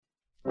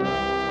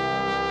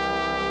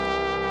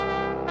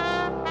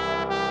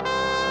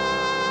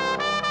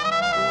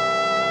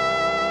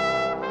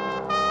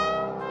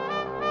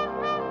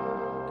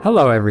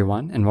Hello,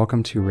 everyone, and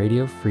welcome to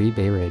Radio Free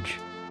Bay Ridge.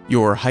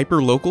 Your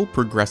hyper-local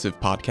progressive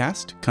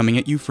podcast coming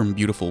at you from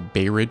beautiful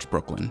Bay Ridge,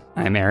 Brooklyn.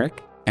 I'm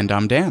Eric. And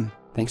I'm Dan.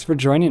 Thanks for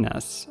joining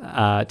us.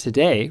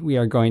 Today, we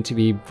are going to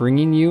be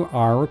bringing you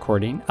our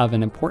recording of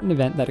an important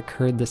event that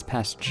occurred this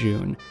past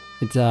June.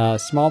 It's a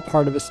small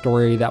part of a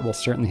story that will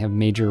certainly have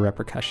major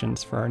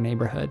repercussions for our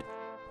neighborhood.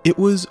 It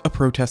was a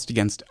protest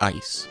against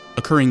ICE,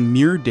 occurring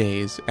mere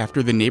days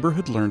after the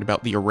neighborhood learned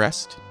about the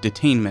arrest,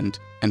 detainment,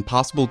 and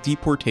possible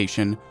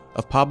deportation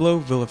of Pablo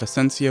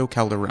Villavicencio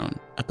Calderon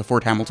at the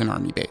Fort Hamilton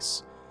Army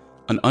Base,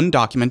 an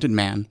undocumented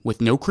man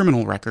with no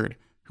criminal record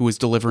who was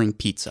delivering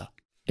pizza.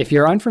 If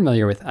you're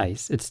unfamiliar with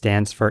ICE, it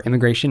stands for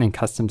Immigration and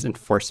Customs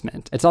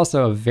Enforcement. It's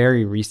also a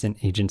very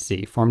recent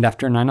agency formed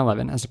after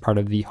 9/11 as a part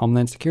of the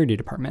Homeland Security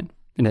Department.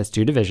 It has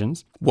two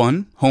divisions.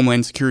 One,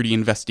 Homeland Security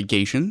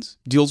Investigations,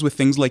 deals with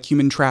things like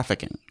human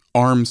trafficking,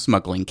 arms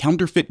smuggling,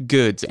 counterfeit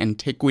goods,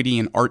 antiquity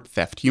and art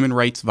theft, human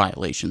rights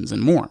violations,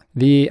 and more.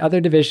 The other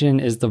division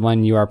is the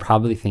one you are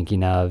probably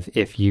thinking of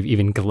if you've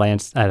even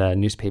glanced at a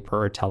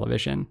newspaper or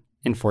television: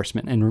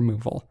 enforcement and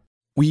removal.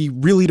 We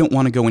really don't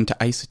want to go into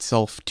ICE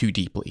itself too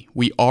deeply.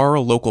 We are a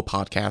local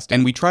podcast,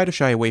 and we try to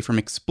shy away from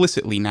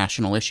explicitly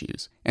national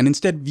issues, and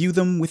instead view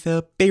them with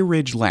a Bay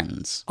Ridge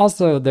lens.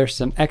 Also, there's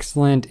some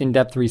excellent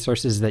in-depth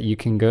resources that you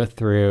can go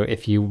through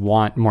if you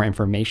want more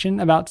information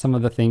about some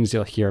of the things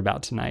you'll hear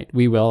about tonight.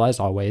 We will, as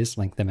always,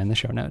 link them in the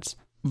show notes.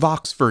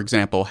 Vox, for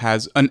example,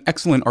 has an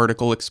excellent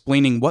article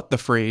explaining what the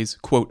phrase,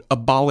 quote,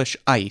 abolish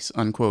ICE,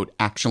 unquote,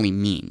 actually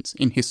means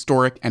in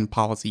historic and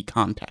policy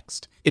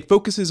context. It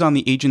focuses on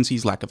the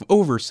agency's lack of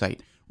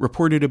oversight,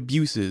 reported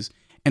abuses,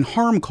 and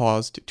harm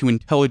caused to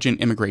intelligent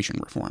immigration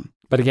reform.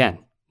 But again,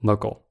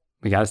 local.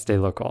 We gotta stay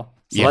local.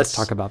 So Yes. Let's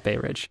talk about Bay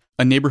Ridge.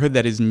 A neighborhood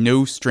that is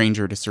no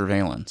stranger to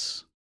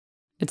surveillance.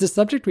 It's a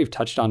subject we've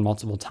touched on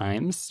multiple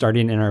times,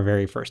 starting in our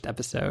very first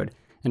episode.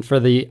 And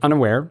for the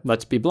unaware,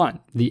 let's be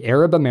blunt. The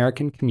Arab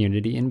American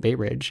community in Bay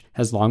Ridge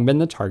has long been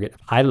the target of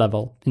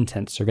high-level,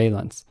 intense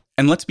surveillance.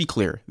 And let's be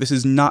clear, this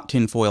is not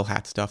tinfoil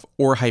hat stuff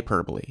or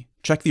hyperbole.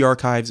 Check the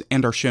archives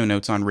and our show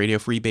notes on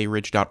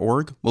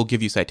radiofreebayridge.org. We'll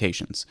give you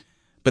citations.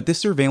 But this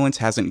surveillance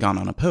hasn't gone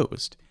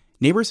unopposed.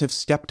 Neighbors have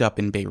stepped up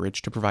in Bay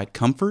Ridge to provide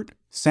comfort,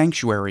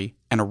 sanctuary,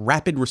 and a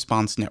rapid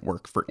response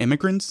network for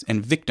immigrants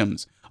and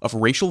victims of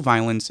racial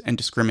violence and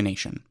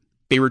discrimination.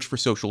 Bay Ridge for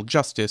Social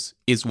Justice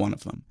is one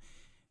of them.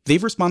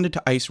 They've responded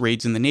to ICE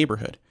raids in the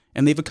neighborhood,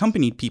 and they've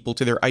accompanied people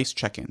to their ICE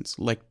check-ins,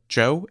 like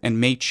Joe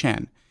and May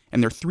Chen,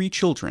 and their 3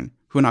 children,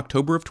 who in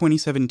October of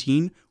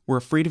 2017 were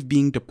afraid of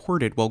being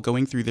deported while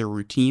going through their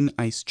routine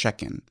ICE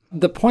check-in.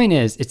 The point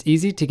is, it's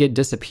easy to get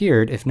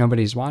disappeared if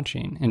nobody's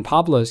watching. In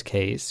Pablo's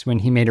case, when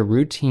he made a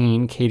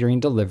routine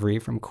catering delivery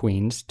from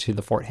Queens to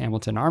the Fort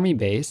Hamilton Army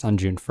Base on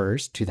June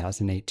 1st,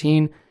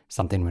 2018,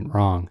 something went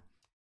wrong.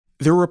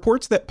 There were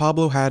reports that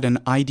Pablo had an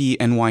ID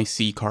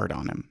NYC card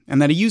on him,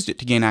 and that he used it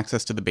to gain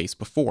access to the base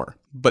before,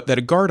 but that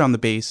a guard on the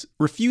base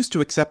refused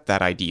to accept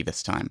that ID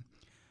this time.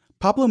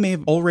 Pablo may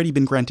have already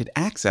been granted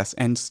access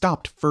and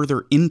stopped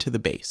further into the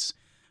base.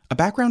 A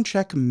background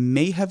check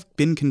may have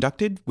been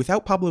conducted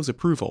without Pablo's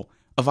approval,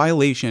 a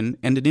violation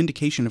and an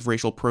indication of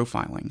racial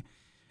profiling.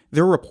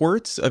 There are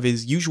reports of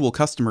his usual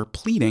customer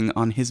pleading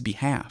on his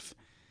behalf.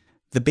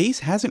 The base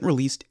hasn't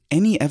released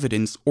any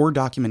evidence or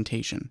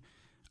documentation.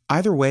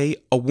 Either way,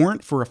 a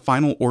warrant for a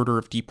final order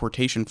of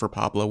deportation for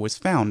Pablo was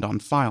found on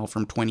file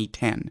from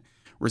 2010,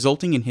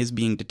 resulting in his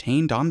being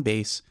detained on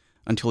base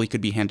until he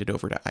could be handed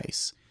over to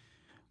ICE,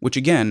 which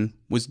again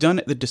was done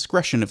at the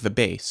discretion of the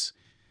base.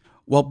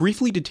 While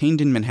briefly detained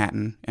in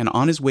Manhattan and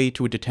on his way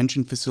to a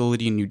detention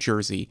facility in New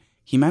Jersey,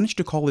 he managed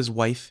to call his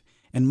wife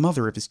and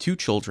mother of his 2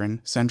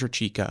 children, Sandra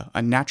Chica,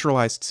 a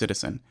naturalized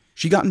citizen.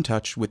 She got in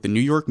touch with the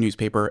New York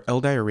newspaper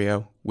El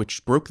Diario,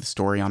 which broke the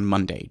story on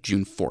Monday,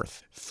 June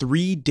 4th,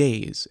 3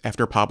 days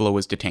after Pablo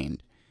was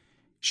detained.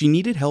 She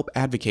needed help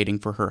advocating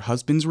for her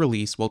husband's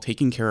release while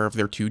taking care of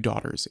their 2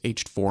 daughters,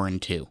 aged 4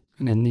 and 2.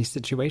 And in these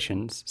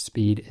situations,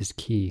 speed is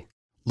key.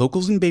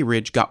 Locals in Bay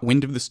Ridge got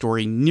wind of the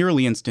story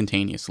nearly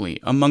instantaneously,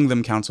 among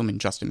them Councilman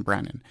Justin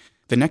Brannan.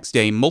 The next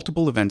day,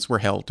 multiple events were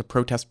held to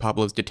protest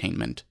Pablo's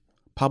detainment.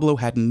 Pablo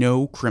had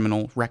no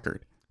criminal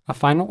record. A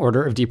final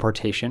order of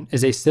deportation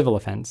is a civil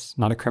offense,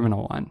 not a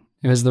criminal one.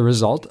 It was the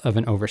result of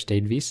an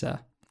overstayed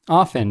visa.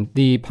 Often,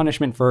 the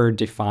punishment for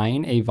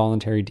defying a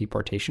voluntary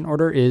deportation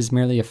order is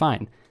merely a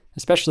fine,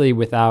 especially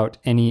without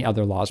any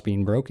other laws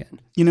being broken.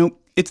 You know,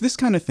 it's this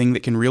kind of thing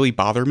that can really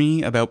bother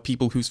me about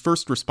people whose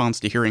first response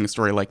to hearing a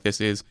story like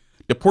this is,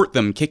 deport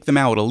them, kick them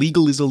out,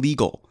 illegal is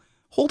illegal.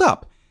 Hold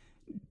up.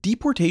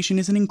 Deportation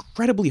is an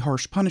incredibly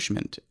harsh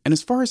punishment, and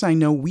as far as I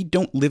know, we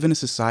don't live in a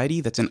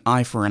society that's an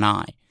eye for an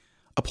eye.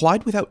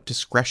 Applied without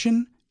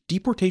discretion,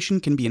 deportation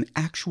can be an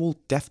actual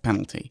death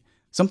penalty,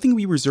 something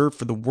we reserve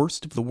for the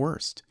worst of the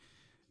worst.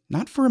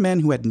 Not for a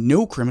man who had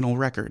no criminal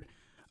record,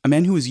 a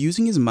man who was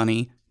using his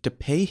money to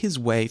pay his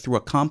way through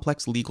a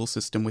complex legal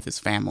system with his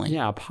family.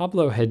 Yeah,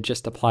 Pablo had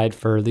just applied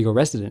for legal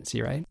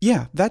residency, right?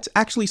 Yeah, that's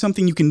actually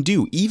something you can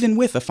do, even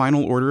with a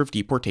final order of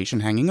deportation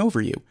hanging over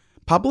you.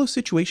 Pablo's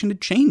situation had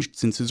changed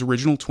since his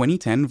original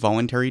 2010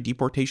 voluntary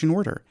deportation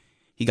order.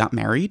 He got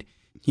married,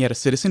 he had a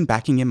citizen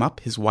backing him up,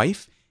 his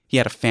wife, he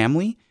had a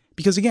family,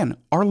 because again,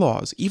 our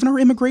laws, even our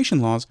immigration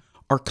laws,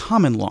 are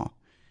common law.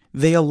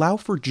 They allow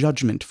for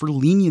judgment, for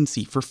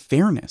leniency, for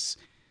fairness.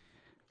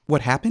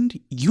 What happened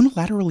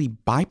unilaterally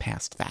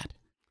bypassed that.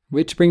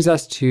 Which brings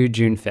us to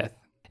June 5th.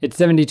 It's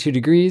 72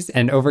 degrees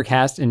and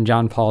overcast in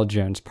John Paul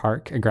Jones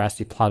Park, a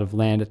grassy plot of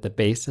land at the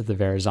base of the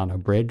Verrazano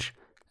Bridge.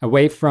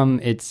 Away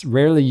from its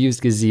rarely used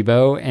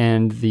gazebo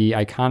and the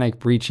iconic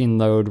breeching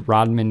load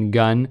Rodman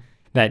gun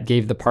that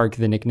gave the park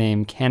the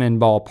nickname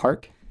Cannonball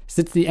Park,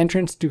 sits the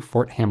entrance to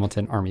Fort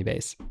Hamilton Army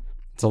Base.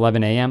 It's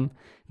 11 a.m.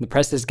 The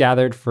press is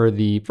gathered for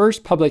the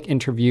first public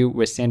interview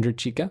with Sandra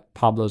Chica,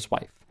 Pablo's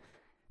wife.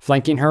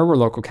 Flanking her were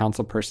local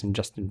councilperson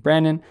Justin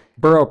Brannan,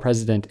 borough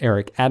president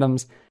Eric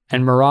Adams,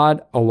 and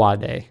Murad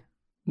Awade.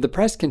 The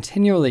press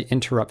continually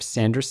interrupts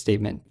Sandra's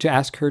statement to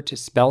ask her to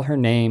spell her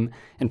name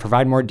and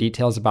provide more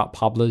details about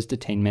Pablo's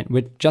detainment,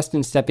 with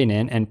Justin stepping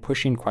in and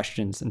pushing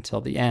questions until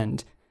the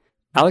end.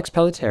 Alex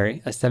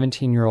Pelletieri, a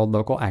 17-year-old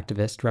local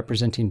activist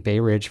representing Bay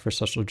Ridge for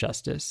social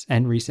justice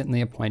and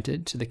recently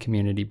appointed to the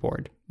community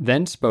board,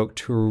 then spoke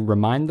to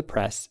remind the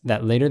press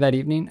that later that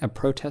evening a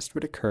protest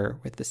would occur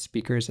with the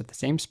speakers at the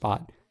same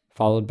spot,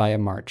 followed by a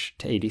march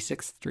to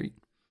 86th Street.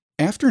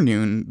 After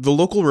noon, the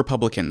local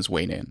Republicans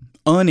weighed in,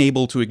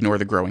 unable to ignore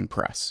the growing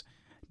press.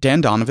 Dan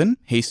Donovan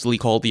hastily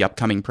called the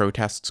upcoming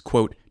protests,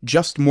 quote,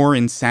 just more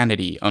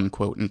insanity,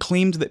 unquote, and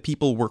claimed that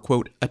people were,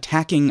 quote,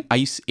 attacking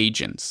ICE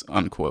agents,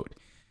 unquote.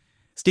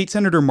 State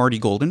Senator Marty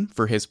Golden,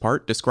 for his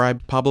part,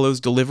 described Pablo's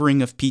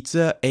delivering of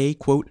pizza a,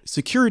 quote,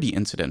 security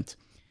incident.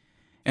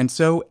 And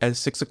so, as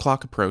 6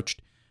 o'clock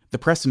approached, the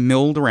press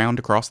milled around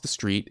across the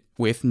street,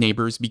 with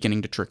neighbors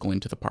beginning to trickle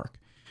into the park,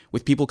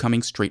 with people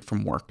coming straight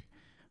from work.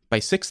 By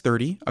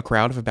 6:30, a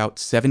crowd of about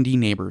 70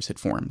 neighbors had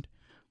formed.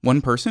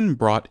 One person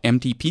brought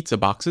empty pizza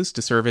boxes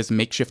to serve as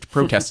makeshift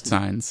protest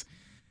signs.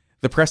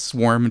 The press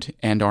swarmed,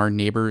 and our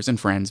neighbors and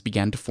friends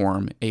began to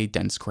form a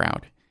dense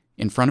crowd.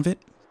 In front of it,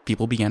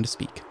 people began to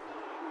speak.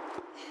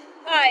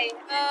 Hi,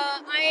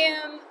 I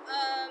am,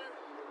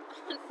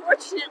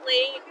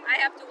 unfortunately, I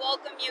have to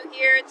welcome you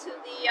here to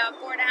the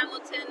Fort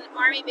Hamilton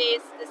Army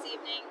Base this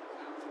evening.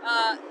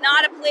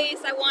 Not a place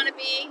I want to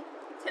be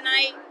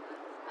tonight,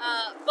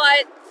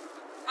 but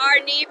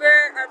our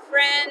neighbor, our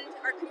friend,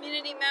 our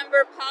community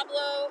member,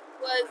 Pablo,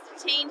 was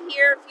detained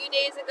here a few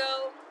days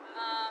ago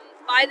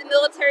by the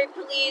military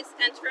police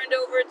and turned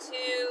over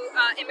to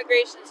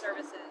immigration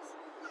services.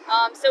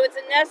 So it's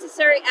a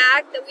necessary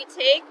act that we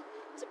take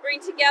to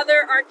bring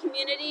together our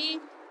community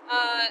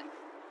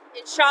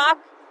in shock,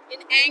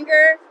 in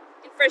anger,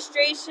 in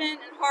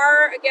frustration and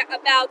horror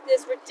about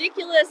this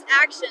ridiculous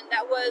action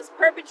that was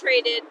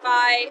perpetrated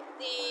by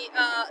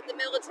the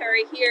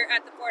military here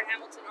at the Fort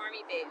Hamilton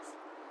Army Base.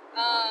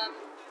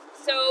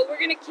 So we're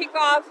going to kick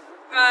off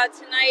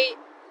tonight.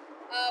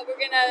 We're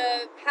going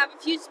to have a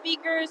few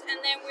speakers, and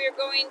then we're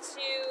going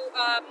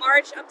to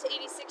march up to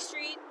 86th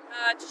Street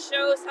to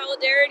show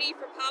solidarity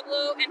for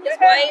Pablo and his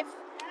wife.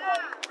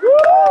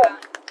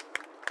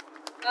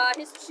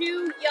 His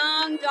two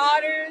young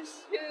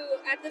daughters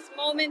who at this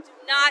moment do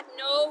not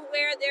know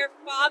where their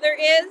father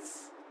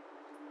is.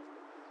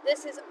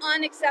 This is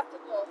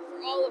unacceptable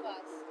for all of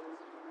us.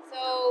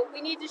 So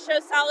we need to show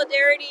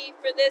solidarity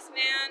for this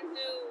man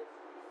who,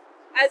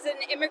 as an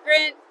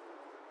immigrant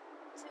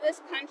to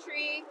this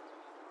country,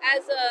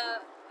 as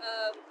a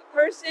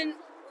person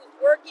who's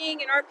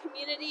working in our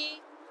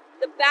community,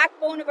 the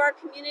backbone of our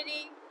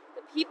community,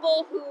 the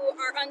people who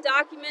are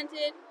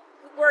undocumented,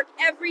 who work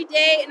every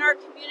day in our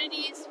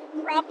communities,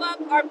 who prop up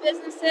our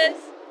businesses,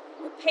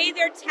 who pay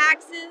their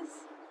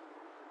taxes,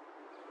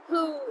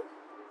 who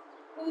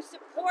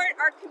support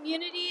our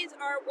communities,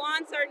 our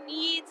wants, our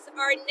needs,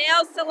 our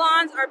nail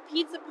salons, our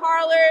pizza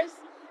parlors,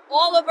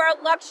 all of our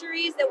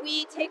luxuries that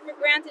we take for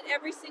granted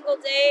every single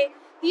day.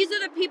 These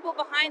are the people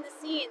behind the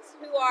scenes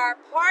who are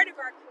part of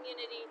our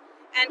community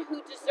and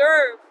who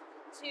deserve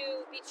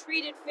to be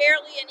treated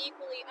fairly and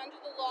equally under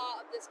the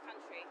law of this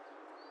country.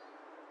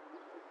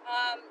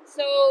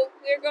 So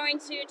we're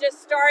going to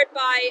just start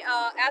by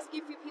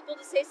asking a few people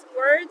to say some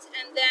words,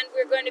 and then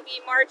we're going to be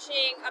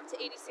marching up to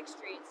 86th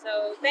Street.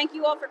 So thank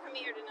you all for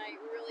coming here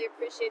tonight. We really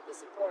appreciate the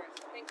support.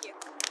 Thank you.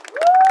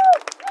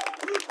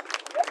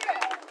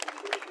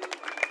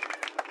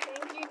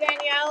 Thank you,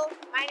 Danielle.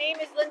 My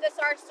name is Linda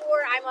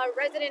Sarsour. I'm a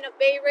resident of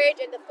Bay Ridge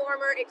and the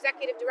former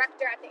executive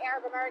director at the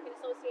Arab American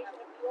Association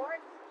of New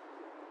York.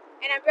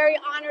 And I'm very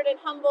honored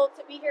and humbled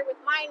to be here with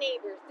my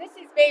neighbors. This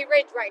is Bay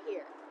Ridge right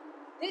here.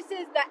 This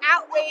is the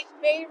outraged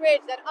Bay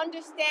Ridge that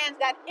understands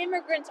that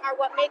immigrants are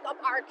what make up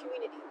our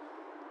community.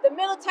 The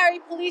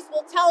military police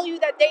will tell you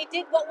that they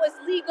did what was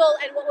legal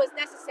and what was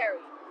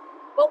necessary.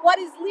 But what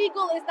is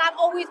legal is not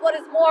always what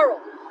is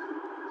moral.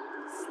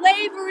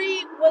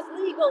 Slavery was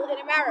legal in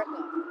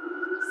America.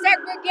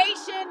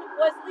 Segregation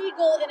was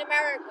legal in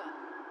America.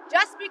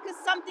 Just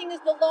because something is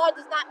the law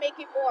does not make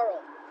it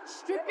moral.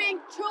 Stripping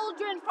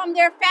children from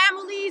their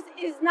families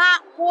is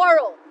not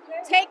moral.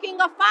 Taking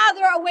a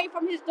father away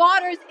from his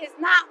daughters is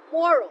not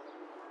moral.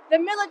 The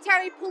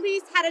military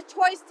police had a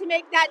choice to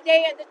make that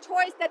day, and the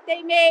choice that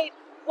they made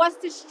was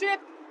to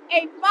strip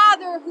a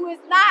father who is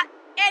not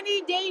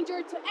any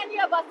danger to any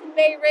of us in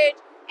Bay Ridge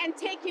and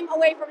take him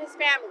away from his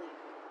family.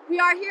 We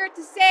are here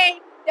to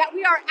say that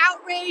we are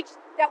outraged,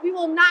 that we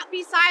will not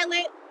be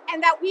silent,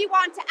 and that we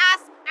want to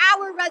ask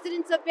our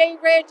residents of Bay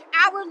Ridge,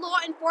 our law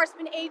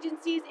enforcement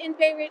agencies in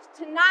Bay Ridge,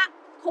 to not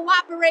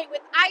cooperate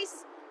with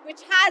ICE,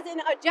 which has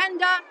an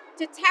agenda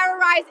to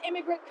terrorize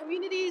immigrant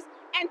communities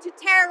and to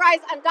terrorize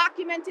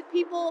undocumented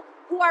people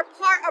who are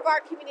part of our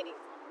communities.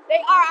 They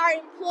are our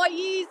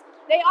employees,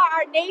 they are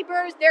our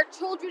neighbors, their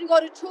children go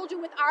to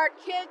children with our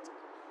kids.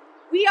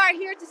 We are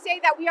here to say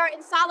that we are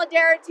in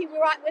solidarity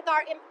with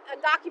our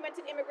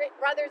undocumented immigrant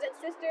brothers and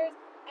sisters,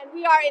 and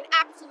we are in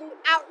absolute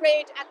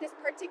outrage at this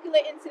particular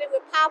incident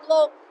with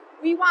Pablo.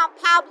 We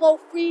want Pablo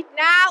freed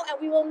now,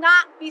 and we will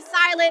not be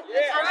silent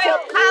until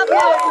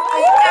Pablo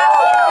is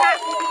back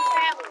with his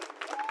family.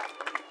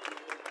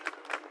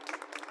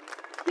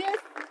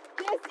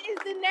 This is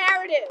the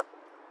narrative.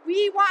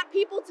 We want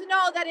people to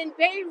know that in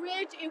Bay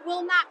Ridge, it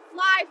will not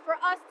fly for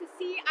us to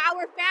see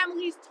our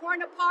families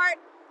torn apart.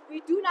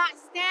 We do not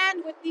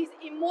stand with these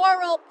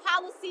immoral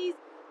policies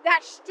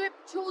that strip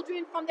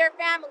children from their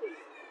families.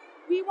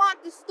 We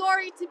want the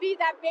story to be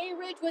that Bay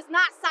Ridge was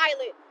not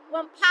silent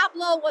when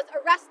Pablo was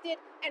arrested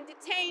and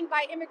detained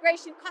by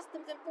Immigration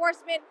Customs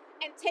Enforcement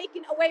and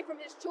taken away from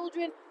his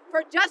children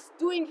for just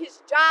doing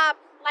his job,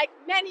 like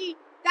many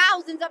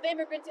thousands of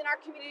immigrants in our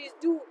communities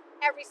do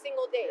every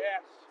single day.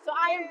 Yes. So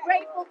I am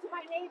grateful to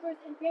my neighbors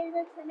in Bay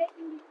Ridge for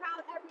making me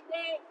proud every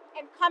day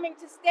and coming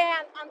to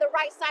stand on the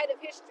right side of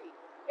history.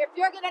 If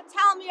you're going to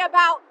tell me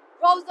about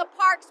Rosa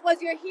Parks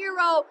was your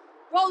hero,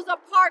 Rosa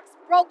Parks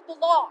broke the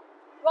law.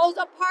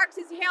 Rosa Parks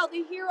is hailed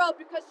a hero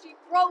because she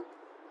broke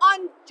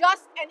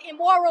unjust and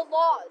immoral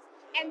laws.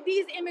 And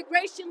these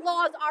immigration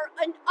laws are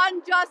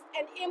unjust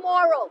and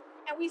immoral.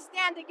 And we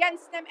stand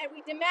against them, and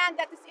we demand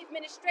that this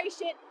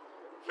administration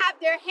have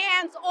their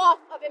hands off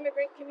of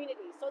immigrant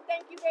communities. So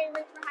thank you very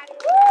much for having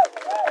me.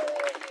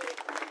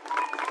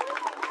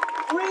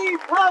 Free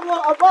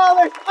Pablo,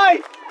 abolish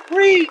ICE!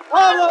 Free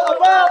Pablo,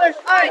 abolish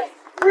ICE!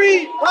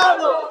 Free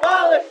Pablo,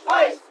 abolish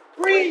ICE!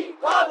 Free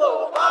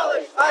Pablo,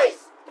 abolish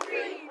ICE!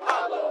 Free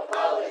Pablo,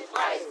 abolish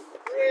ICE!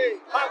 Free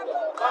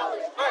Pablo,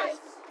 abolish ICE!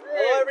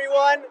 Hello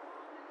everyone,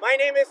 my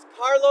name is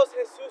Carlos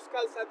Jesus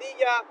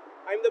Calzadilla.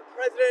 I'm the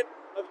president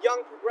of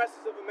Young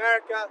Progressives of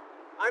America.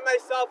 I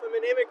myself am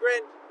an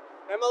immigrant,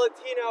 I'm a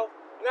Latino,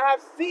 and I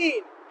have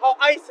seen how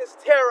ICE has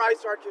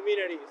terrorized our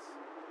communities.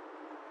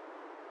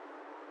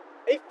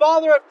 A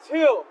father of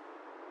two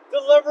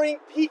delivering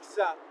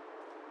pizza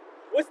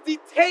was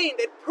detained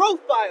and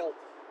profiled,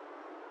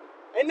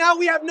 and now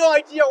we have no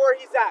idea where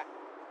he's at.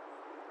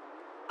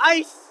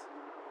 ICE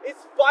is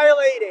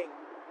violating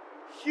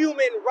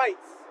human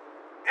rights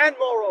and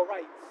moral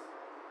rights.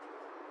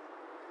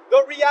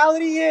 The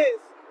reality is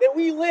that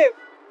we live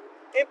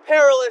in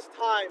perilous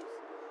times.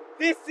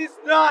 This is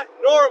not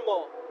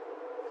normal.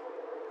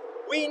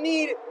 We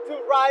need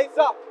to rise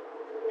up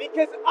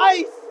because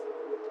ICE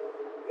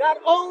not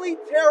only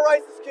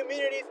terrorizes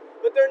communities,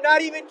 but they're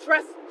not even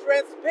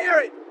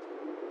transparent.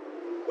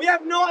 We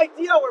have no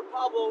idea where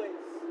Pablo is.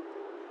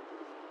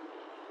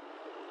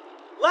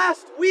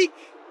 Last week,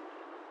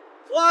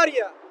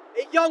 Claudia,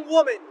 a young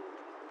woman,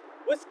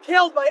 was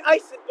killed by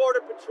ICE and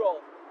Border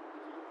Patrol.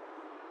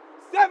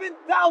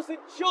 7,000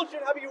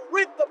 children have been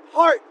ripped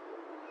apart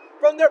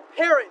from their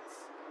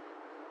parents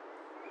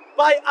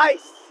by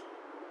ICE.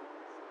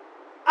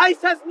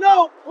 ICE has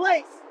no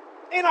place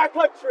in our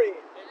country.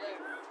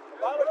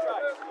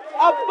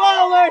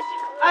 Abolish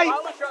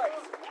ICE.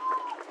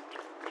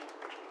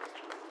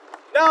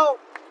 Now,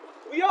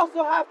 we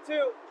also have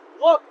to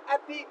look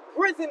at the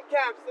prison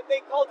camps that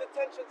they call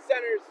detention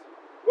centers,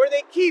 where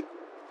they keep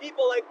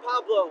people like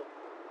Pablo.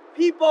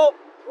 People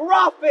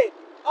profit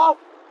off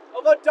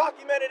of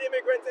undocumented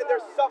immigrants and their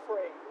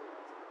suffering.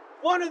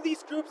 One of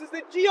these groups is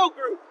the GEO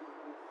group.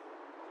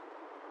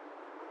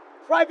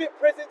 Private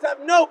prisons have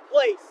no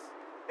place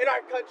in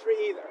our country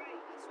either.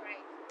 That's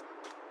right.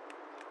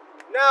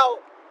 Now,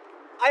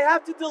 I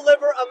have to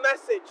deliver a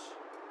message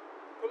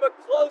from a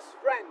close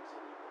friend.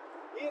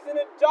 He is an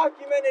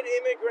undocumented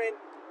immigrant,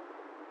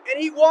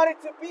 and he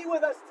wanted to be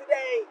with us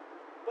today,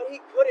 but he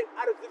couldn't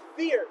out of the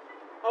fear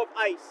of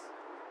ICE.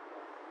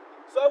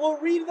 So I will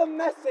read the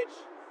message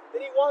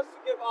that he wants to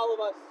give all of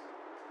us.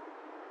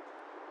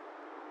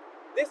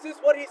 This is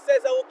what he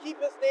says. I will keep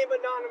his name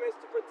anonymous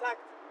to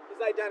protect his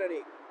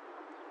identity.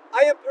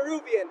 I am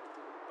Peruvian,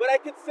 but I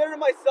consider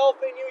myself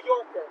a New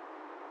Yorker.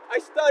 I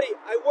study,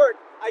 I work,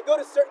 I go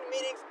to certain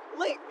meetings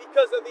late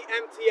because of the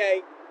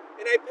MTA,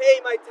 and I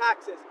pay my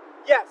taxes.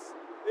 Yes,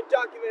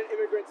 undocumented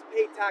immigrants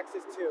pay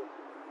taxes too.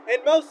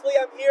 And mostly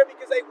I'm here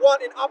because I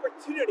want an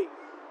opportunity,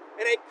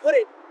 and I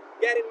couldn't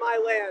get in my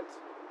land.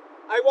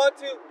 I want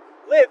to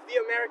live the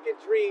American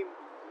dream.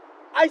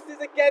 ICE is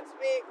against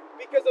me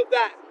because of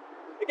that.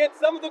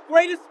 Against some of the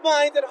greatest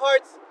minds and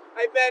hearts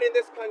I've met in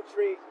this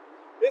country.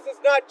 This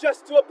is not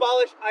just to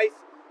abolish ICE,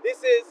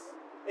 This is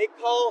a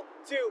call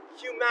to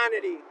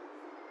humanity.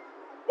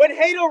 When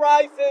hate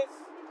arises,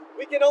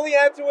 we can only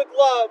answer with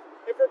love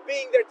and for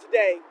being there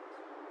today.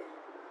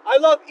 I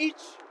love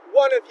each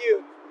one of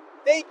you.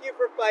 Thank you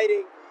for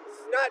fighting. This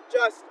is not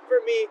just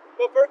for me,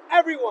 but for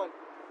everyone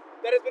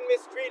that has been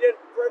mistreated,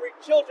 for every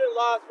children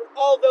lost, for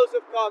all those who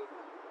have come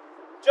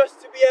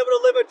just to be able to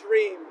live a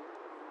dream.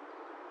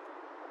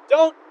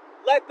 Don't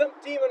let them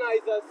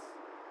demonize us.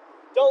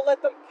 Don't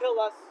let them kill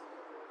us.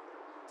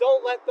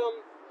 Don't let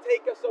them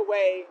take us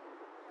away.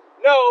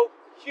 No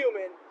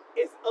human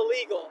is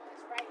illegal.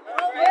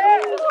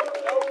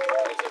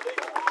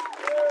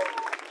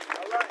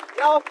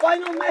 Now, a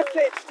final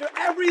message to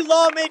every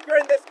lawmaker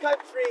in this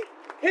country.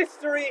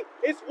 History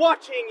is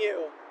watching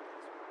you.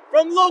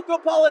 From local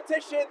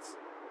politicians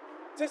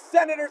to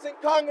senators and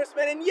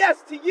congressmen, and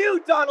yes, to you,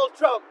 Donald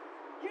Trump.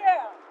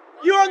 Yeah.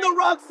 You're on the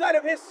wrong side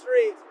of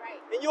history,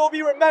 and you will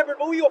be remembered,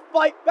 but we will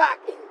fight back.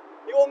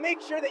 We will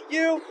make sure that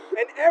you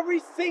and every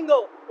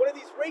single one of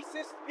these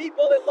racist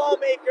people and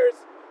lawmakers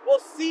will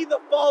see the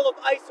fall of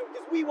ICE,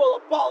 because we will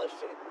abolish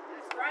it.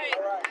 That's right.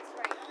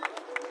 That's right.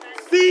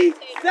 Sí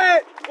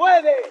se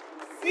puede.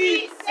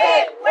 Sí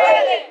se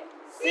puede.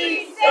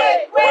 Sí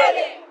se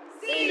puede.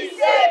 Sí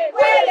se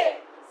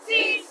puede.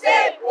 Sí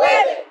se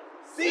puede.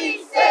 Sí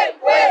se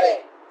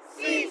puede.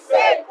 Sí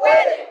se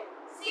puede.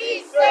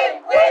 Sí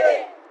se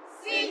puede.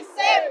 Sí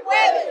se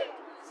puede.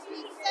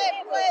 Sí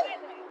se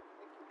puede.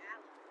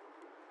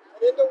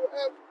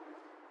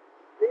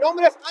 Mi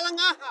nombre es Alan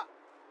Aja.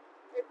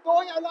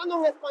 Estoy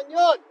hablando en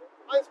español.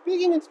 I'm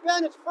speaking in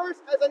Spanish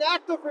first as an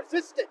act of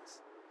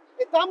resistance.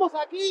 Estamos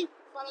aquí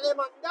para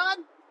demandar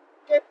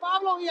que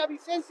Pablo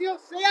Villavicencio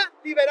sea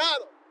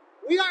liberado.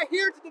 We are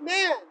here to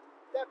demand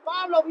that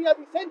Pablo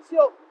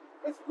Villavicencio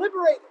is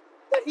liberated,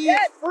 that he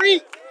is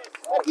free,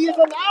 that he is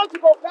allowed to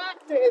go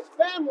back to his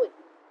family.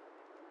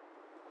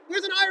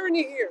 There's an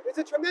irony here. There's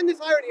a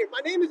tremendous irony here.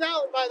 My name is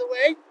Alan, by the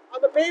way.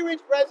 I'm a Bay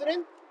Ridge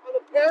resident. I'm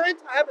a parent.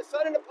 I have a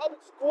son in a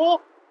public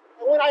school.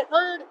 And when I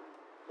heard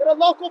that a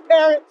local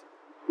parent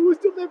who was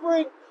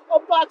delivering a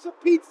box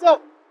of pizza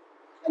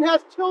and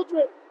has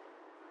children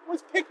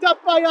was picked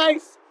up by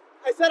ICE,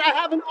 I said I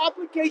have an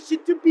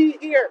obligation to be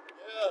here.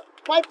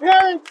 My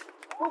parents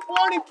were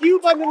born in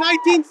Cuba in the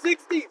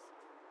 1960s.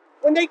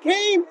 When they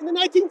came in the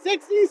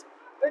 1960s,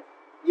 the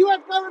U.S.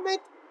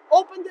 government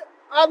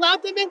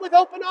allowed them in with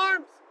open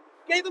arms,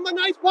 gave them a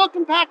nice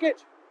welcome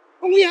package.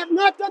 But we have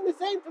not done the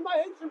same to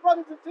my Haitian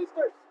brothers and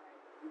sisters,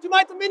 to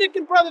my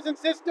Dominican brothers and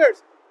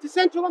sisters, to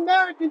Central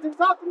Americans and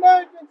South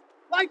Americans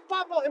like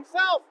Pablo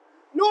himself,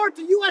 nor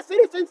to U.S.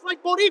 citizens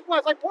like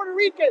Boricuas, like Puerto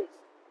Ricans.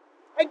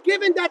 And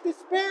given that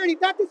disparity,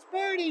 that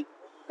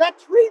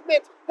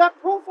treatment,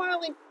 that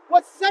profiling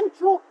was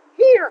central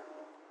here.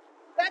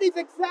 That is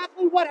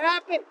exactly what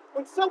happened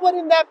when someone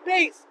in that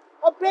base,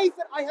 a base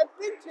that I have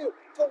been to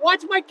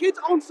watch my kids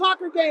own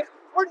soccer games,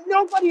 where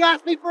nobody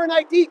asked me for an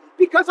ID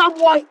because I'm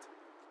white.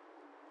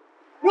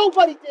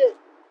 Nobody did.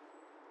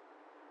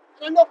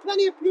 And I know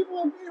plenty of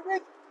people in Bay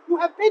Ridge who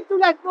have been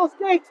through those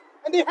gates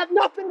and they have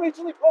not been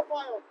racially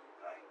profiled.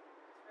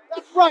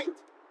 That's right.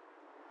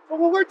 But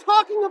when we're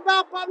talking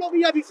about Pablo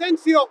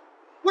Villavicencio,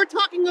 we're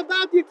talking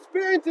about the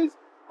experiences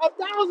of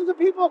thousands of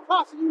people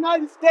across the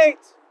United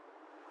States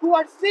who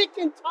are sick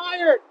and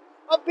tired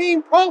of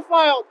being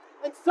profiled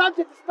and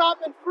subject to stop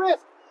and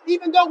frisk,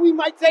 even though we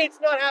might say it's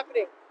not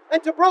happening,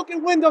 and to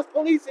broken windows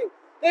policing.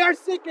 They are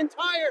sick and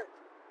tired.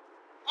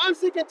 I'm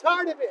sick and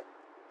tired of it.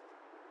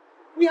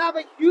 We have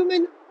a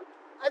human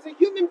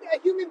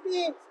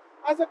beings,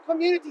 as a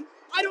community.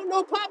 I don't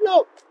know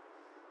Pablo.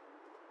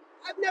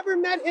 I've never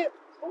met him.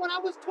 But when I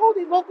was told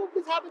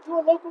this happened to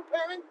a local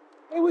parent,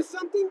 it was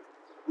something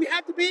we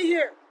had to be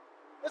here.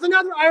 There's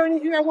another irony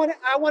here I want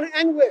to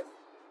end with.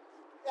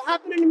 It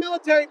happened in a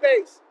military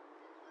base.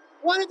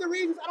 One of the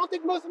reasons I don't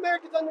think most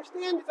Americans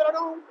understand is that I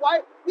don't know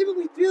why. Maybe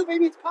we do.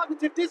 Maybe it's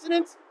cognitive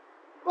dissonance.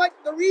 But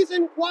the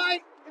reason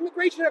why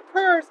immigration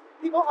occurs,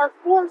 people are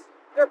forced,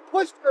 they're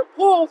pushed or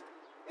pulled,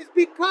 is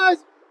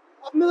because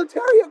of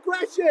military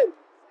aggression.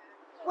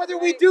 Whether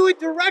we do it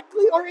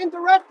directly or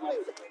indirectly.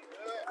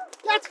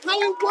 That's how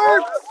it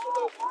works.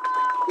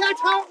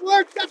 That's how it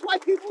works. That's why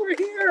people are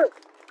here.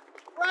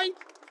 Right?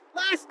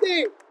 Last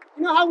thing.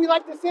 You know how we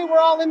like to say we're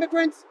all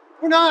immigrants?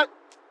 We're not.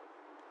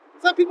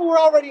 Some people were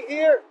already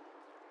here.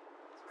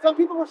 Some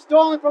people were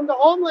stolen from the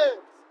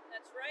homelands.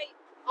 That's right.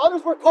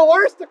 Others were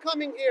coerced to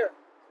coming here.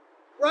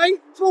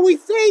 Right? So when we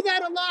say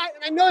that a lot,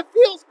 and I know it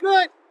feels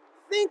good,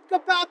 think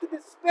about the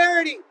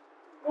disparity,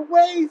 the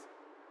ways,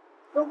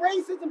 the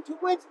racism to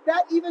which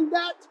that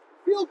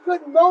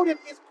feel-good motive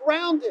is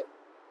grounded.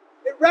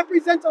 It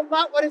represents a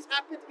lot what has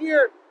happened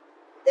here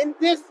in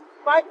this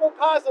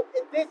microcosm,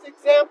 in this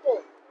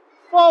example.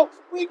 Folks,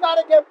 we got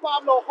to get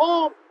Pablo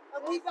home,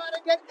 and we got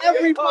to get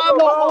every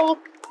Pablo home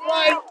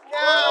right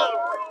now.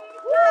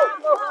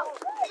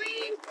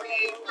 Free,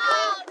 free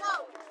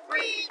Pablo!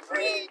 Free,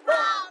 free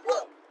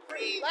Pablo!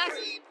 Free,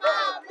 free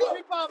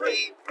Pablo!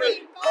 Free,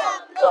 free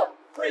Pablo!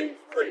 Free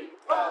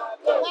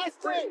Pablo! Last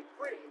thing,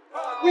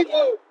 we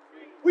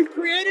We've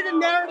created a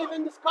narrative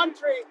in this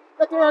country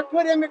that there are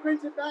good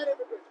immigrants and bad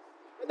immigrants,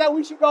 and that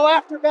we should go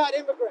after bad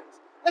immigrants.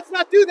 Let's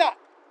not do that.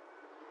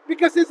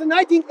 Because since the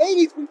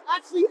 1980s, we've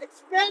actually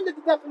expanded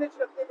the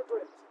definition of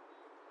immigrants.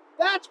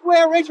 That's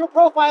where racial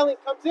profiling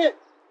comes in.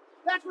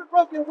 That's where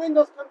broken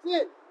windows comes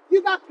in.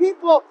 You got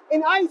people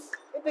in ICE,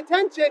 in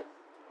detention,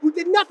 who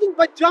did nothing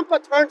but jump a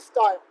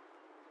turnstile,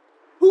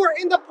 who were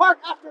in the park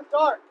after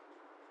dark.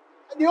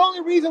 And the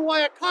only reason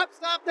why a cop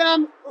stopped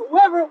them, or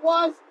whoever it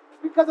was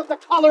because of the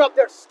color of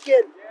their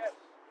skin.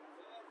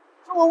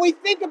 So when we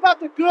think about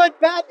the good,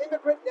 bad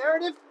immigrant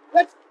narrative,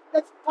 let's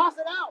toss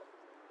it out.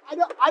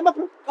 I'm a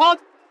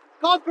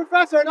college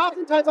professor, and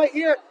oftentimes I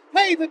hear,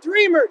 hey, the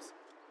Dreamers,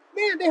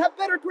 man, they have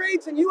better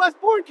grades than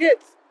U.S.-born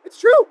kids. It's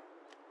true.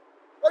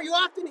 Or you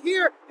often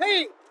hear,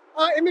 hey,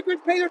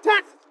 immigrants pay their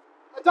taxes.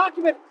 A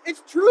document,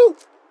 it's true.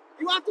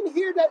 You often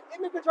hear that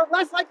immigrants are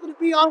less likely to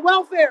be on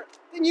welfare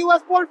than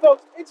U.S.-born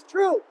folks. It's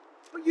true.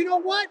 But you know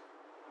what?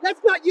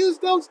 Let's not use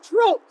those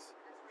tropes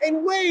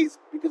in ways,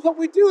 because what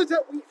we do is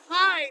that we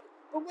hide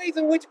the ways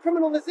in which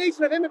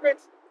criminalization of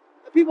immigrants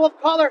and people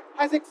of color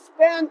has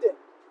expanded.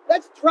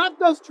 Let's drop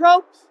those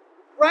tropes,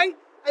 right?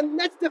 And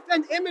let's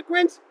defend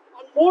immigrants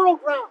on moral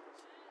grounds,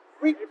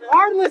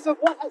 regardless of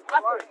what has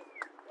happened.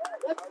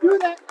 Let's do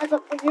that as a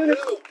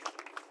community.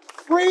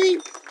 Free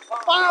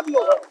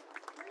Pablo.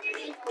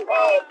 Free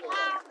Pablo.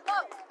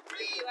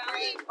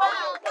 Free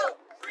Pablo.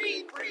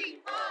 Free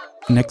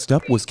Pablo. Next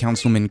up was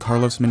Councilman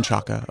Carlos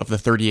Menchaca of the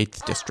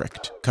 38th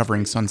District,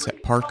 covering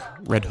Sunset Park,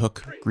 Red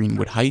Hook,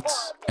 Greenwood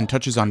Heights, and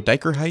touches on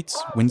Dyker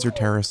Heights, Windsor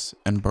Terrace,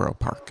 and Borough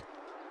Park.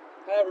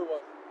 Hi,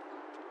 everyone.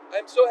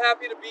 I'm so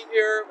happy to be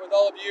here with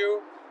all of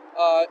you.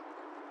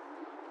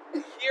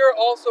 Here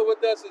also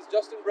with us is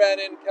Justin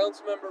Brannan,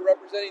 council member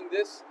representing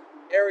this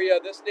area,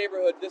 this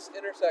neighborhood, this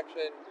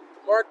intersection.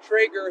 Mark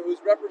Traeger, who's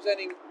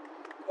representing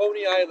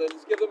Coney Island.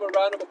 Let's give them a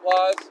round of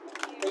applause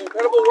for the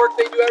incredible work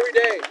they do every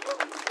day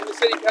in the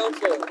city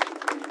council.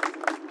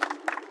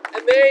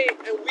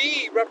 And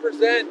we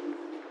represent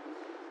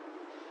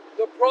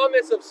the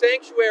promise of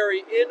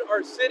sanctuary in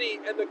our city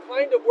and the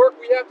kind of work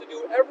we have to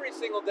do every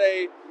single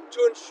day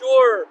to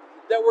ensure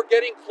that we're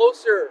getting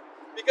closer.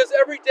 Because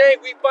every day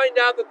we find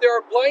out that there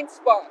are blind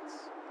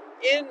spots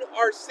in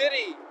our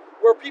city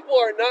where people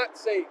are not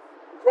safe.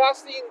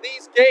 Crossing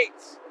these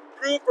gates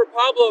proved for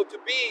Pablo to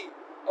be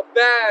a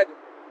bad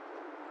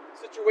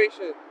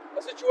situation.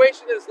 A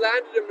situation that has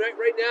landed him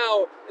right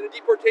now in a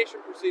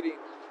deportation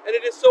proceeding. And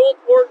it is so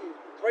important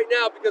right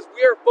now because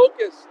we are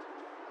focused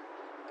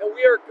and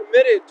we are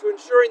committed to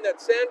ensuring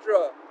that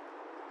Sandra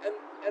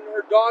and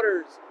her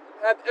daughters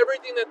have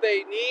everything that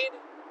they need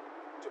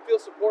to feel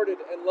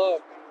supported and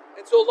loved.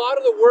 And so a lot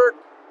of the work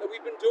that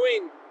we've been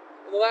doing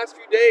in the last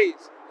few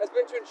days has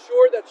been to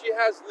ensure that she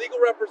has legal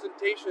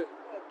representation,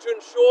 to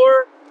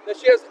ensure that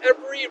she has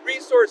every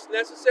resource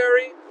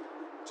necessary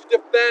to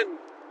defend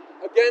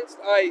against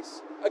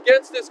ICE,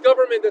 against this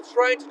government that's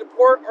trying to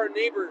deport our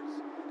neighbors.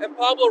 And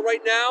Pablo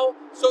right now,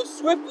 so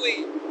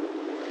swiftly,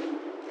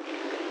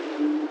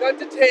 got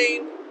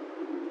detained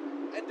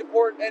and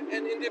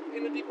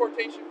in a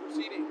deportation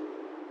proceeding.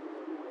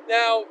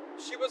 Now,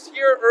 she was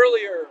here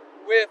earlier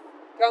with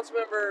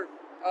Councilmember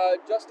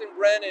Justin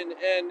Brannan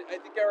and I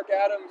think Eric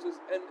Adams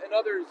and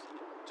others,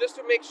 just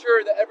to make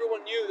sure that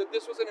everyone knew that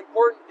this was an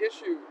important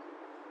issue.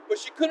 But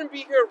she couldn't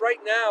be here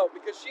right now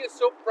because she is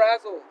so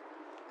frazzled.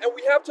 And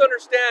we have to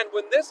understand,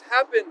 when this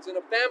happens in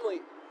a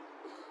family,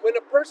 when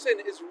a person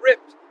is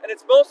ripped, and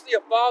it's mostly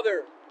a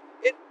father,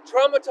 it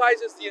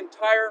traumatizes the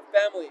entire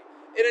family.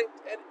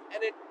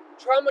 And it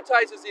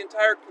traumatizes the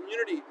entire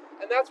community.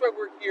 And that's why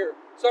we're here.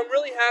 So I'm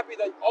really happy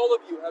that all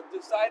of you have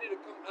decided to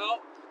come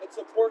out and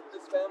support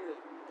this family.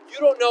 You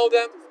don't know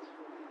them.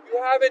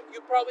 You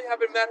probably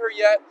haven't met her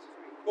yet,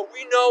 but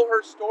we know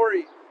her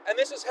story. And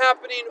this is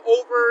happening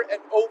over and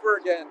over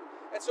again.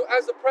 And so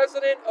as the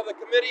president of the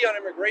Committee on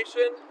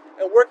Immigration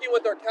and working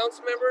with our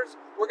council members,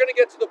 we're going to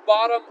get to the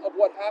bottom of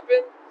what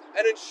happened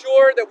and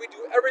ensure that we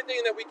do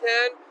everything that we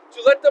can to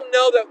let them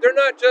know that they're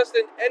not just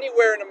in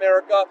anywhere in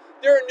America,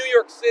 they're in New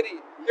York City.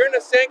 They're in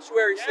a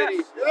sanctuary city.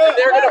 And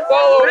they're going to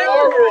follow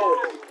our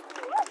rules.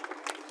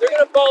 They're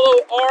going to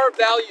follow our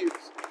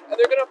values. And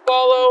they're going to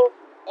follow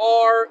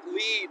our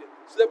lead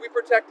so that we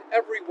protect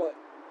everyone.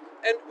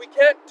 And we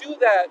can't do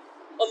that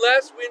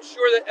unless we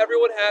ensure that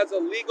everyone has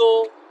a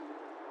legal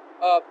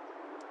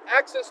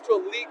access to a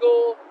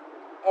legal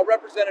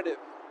representative.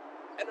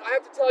 And I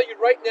have to tell you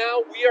right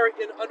now, we are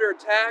under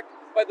attack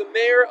by the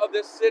mayor of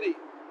this city.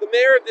 The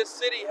mayor of this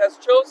city has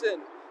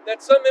chosen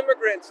that some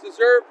immigrants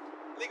deserve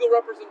legal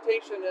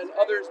representation and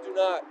others do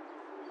not.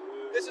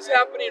 This is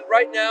happening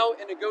right now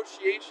in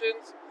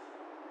negotiations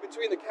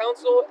between the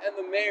council and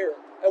the mayor.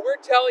 And we're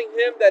telling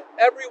him that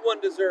everyone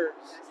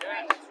deserves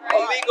a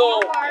legal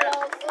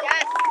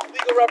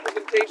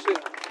representation,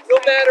 no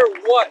matter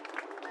what.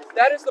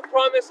 That is the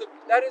promise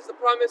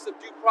of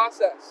due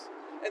process.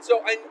 And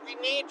so we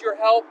need your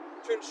help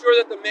to ensure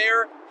that the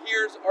mayor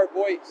hears our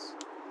voice.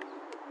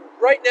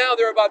 Right now,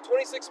 there are about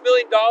 $26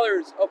 million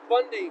of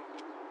funding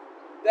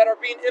that are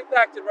being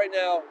impacted right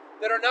now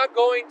that are not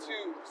going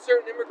to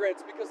certain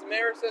immigrants because the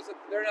mayor says that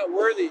they're not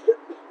worthy.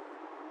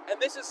 And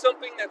this is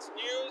something that's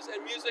news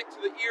and music to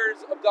the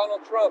ears of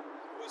Donald Trump,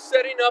 who's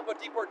setting up a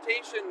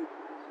deportation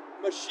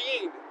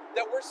machine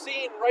that we're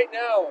seeing right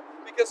now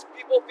because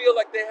people feel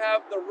like they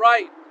have the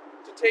right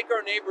to take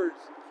our neighbors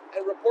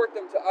and report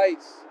them to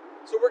ICE.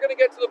 So we're going to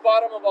get to the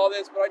bottom of all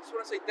this, but I just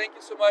want to say thank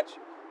you so much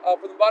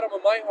from the bottom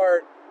of my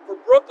heart. For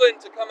Brooklyn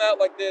to come out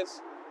like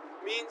this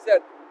means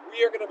that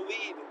we are going to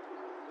lead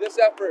this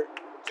effort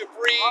to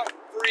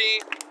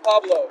free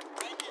Pablo.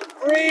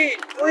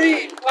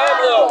 Free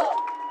Pablo.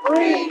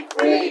 Free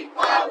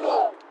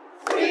Pablo.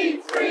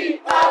 Free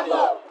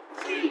Pablo.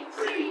 Free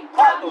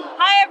Pablo.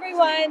 Hi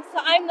everyone,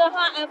 so I'm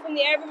Noha. I'm from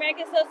the Arab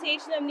American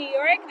Association of New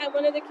York. I'm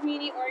one of the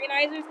community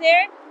organizers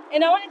there,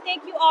 and I want to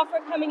thank you all for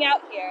coming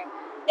out here.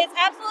 It's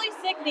absolutely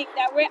sickening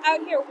that we're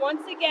out here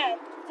once again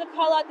to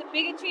call out the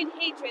bigotry and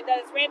hatred that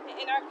is rampant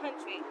in our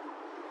country.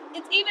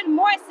 It's even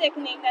more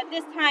sickening that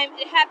this time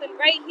it happened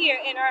right here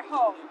in our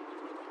home.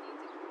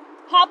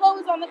 Pablo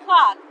was on the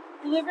clock,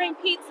 delivering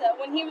pizza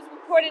when he was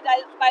reported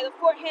by the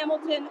Fort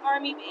Hamilton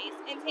Army base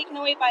and taken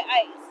away by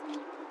ICE.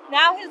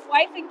 Now his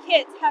wife and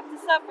kids have to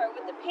suffer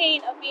with the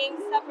pain of being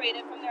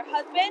separated from their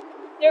husband,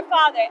 their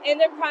father, and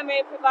their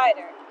primary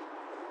provider.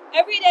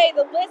 Every day,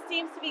 the list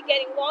seems to be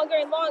getting longer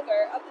and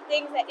longer of the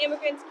things that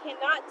immigrants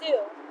cannot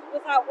do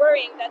without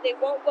worrying that they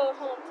won't go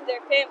home to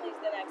their families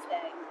the next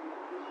day.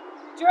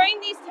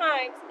 During these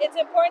times, it's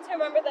important to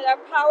remember that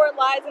our power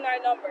lies in our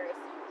numbers.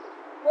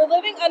 We're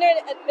living under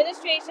an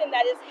administration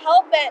that is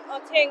hell-bent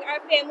on tearing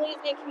our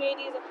families and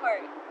communities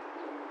apart.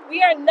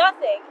 We are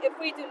nothing if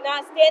we do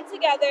not stand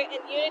together in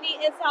unity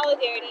and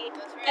solidarity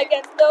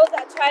against those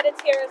that try to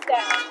tear us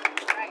down.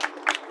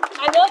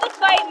 I know the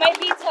fight might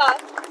be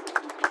tough,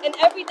 and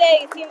every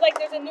day it seems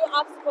like there's a new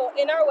obstacle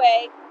in our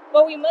way,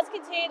 but we must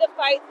continue to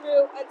fight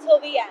through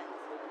until the end.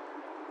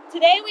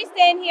 Today we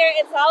stand here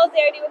in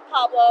solidarity with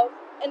Pablo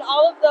and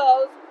all of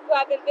those who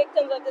have been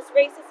victims of this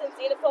racist and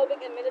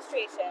xenophobic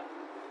administration.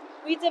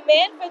 We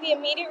demand for the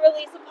immediate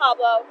release of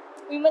Pablo.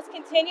 We must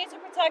continue to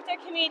protect our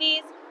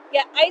communities,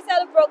 get ICE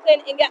out of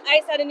Brooklyn, and get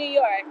ICE out of New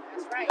York.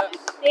 That's right.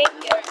 Thank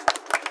you.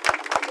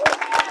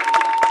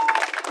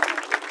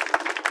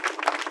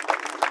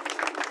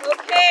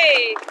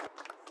 Okay.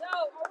 So,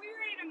 are we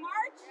ready to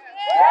march?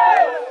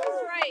 Yes.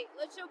 That's right.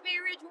 Let's show Bay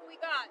Ridge what we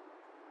got.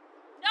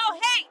 No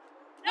hate,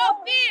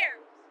 no fear.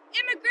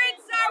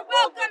 Immigrants are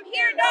welcome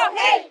here. No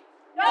hate,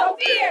 no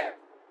fear.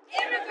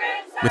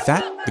 Immigrants are With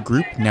that, the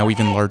group, now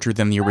even larger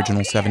than the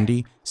original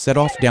 70, set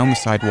off down the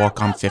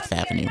sidewalk on 5th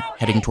Avenue,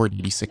 heading toward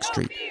 86th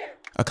Street.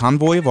 A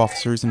convoy of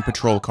officers and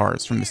patrol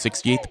cars from the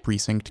 68th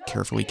Precinct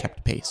carefully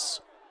kept pace.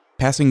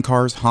 Passing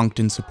cars honked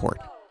in support.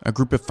 A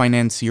group of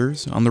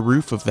financiers on the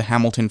roof of the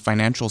Hamilton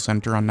Financial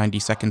Center on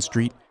 92nd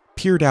Street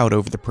peered out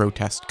over the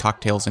protest,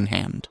 cocktails in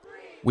hand.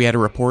 We had a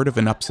report of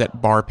an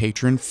upset bar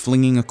patron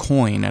flinging a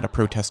coin at a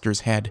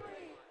protester's head.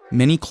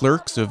 Many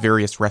clerks of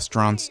various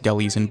restaurants,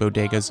 delis, and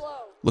bodegas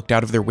looked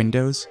out of their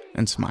windows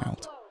and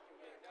smiled.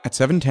 At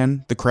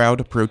 7:10, the crowd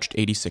approached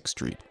 86th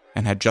Street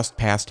and had just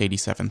passed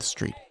 87th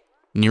Street.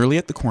 Nearly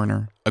at the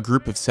corner, a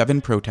group of 7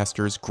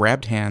 protesters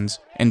grabbed hands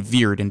and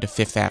veered into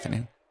 5th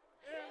Avenue.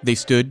 They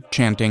stood,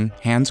 chanting,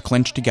 hands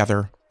clenched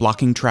together,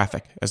 blocking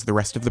traffic as the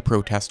rest of the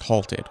protest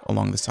halted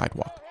along the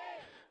sidewalk.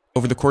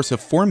 Over the course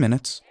of 4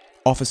 minutes,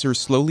 officers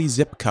slowly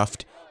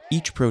zip-cuffed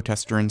each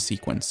protester in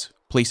sequence,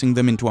 placing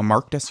them into a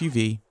marked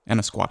SUV and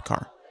a squad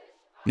car.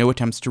 No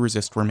attempts to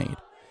resist were made,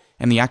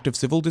 and the act of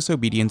civil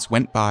disobedience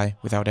went by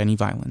without any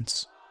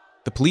violence.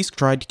 The police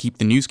tried to keep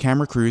the news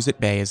camera crews at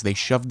bay as they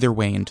shoved their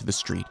way into the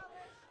street.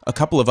 A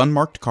couple of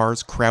unmarked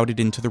cars crowded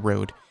into the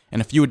road,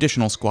 and a few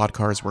additional squad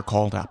cars were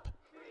called up.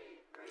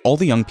 All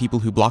the young people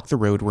who blocked the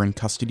road were in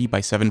custody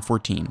by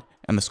 7:14,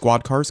 and the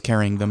squad cars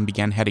carrying them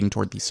began heading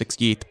toward the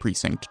 68th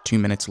Precinct 2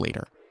 minutes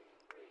later.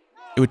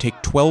 It would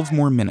take 12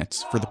 more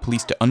minutes for the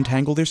police to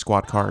untangle their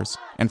squad cars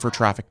and for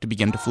traffic to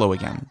begin to flow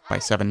again by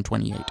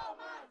 7:28.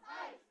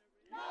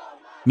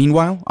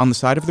 Meanwhile, on the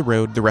side of the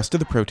road, the rest of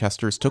the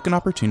protesters took an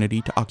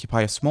opportunity to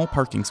occupy a small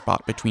parking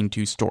spot between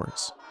 2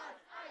 stores.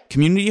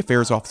 Community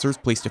affairs officers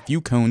placed a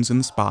few cones in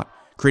the spot,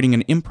 creating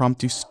an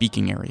impromptu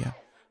speaking area.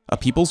 A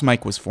people's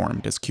mic was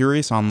formed as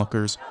curious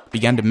onlookers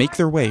began to make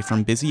their way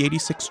from busy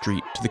 86th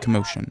Street to the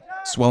commotion,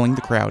 swelling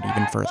the crowd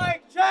even further.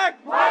 Mic check!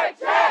 Mic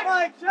check!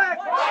 Mic check!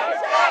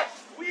 Mic check!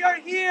 We are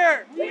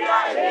here! We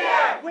are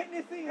here!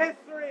 Witnessing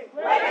history!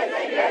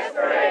 Witnessing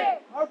history!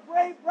 Our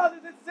brave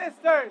brothers and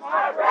sisters!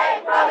 Our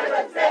brave brothers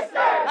and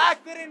sisters!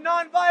 Acted in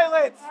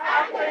nonviolence!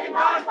 Acted in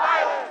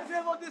nonviolence!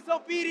 Civil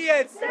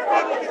disobedience!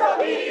 Civil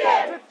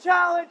disobedience! To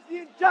challenge the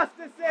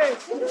injustices!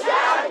 To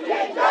challenge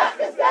the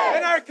injustices!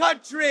 In our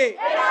country!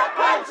 In our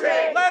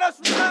country! Let us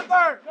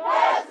remember!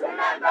 Let us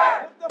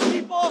remember! The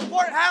people of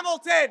Fort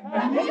Hamilton!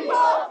 The people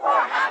of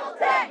Fort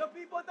Hamilton! The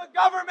people of the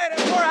government in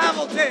Fort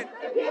Hamilton!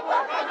 The people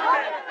of the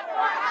government in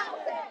Fort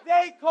Hamilton!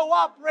 They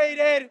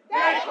cooperated!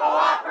 They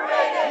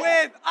cooperated!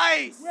 With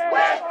ICE!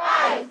 With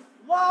ICE!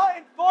 Law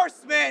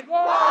enforcement!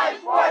 Law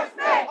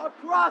enforcement!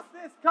 Across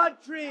this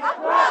country.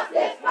 Across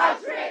this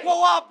country.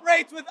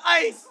 Cooperates with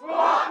ICE.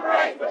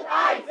 Cooperates with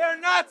ICE. They're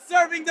not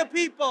serving the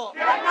people.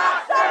 They're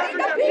not serving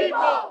the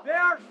people. They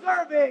are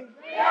serving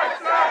They are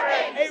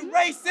serving a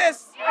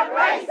racist a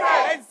racist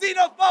and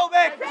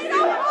xenophobic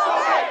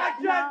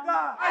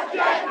agenda.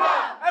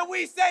 And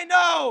we say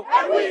no.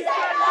 And we say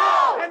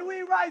no. And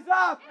we rise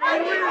up.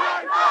 And we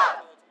rise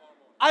up.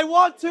 I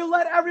want to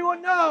let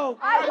everyone know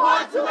I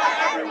want to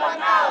let everyone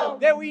know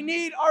that we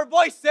need our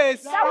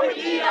voices. that we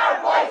need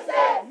our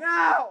voices.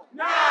 Now,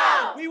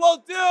 Now, we will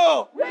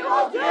do we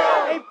will do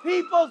a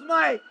people's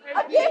mic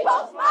a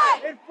people's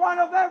mic in front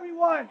of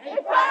everyone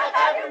in front of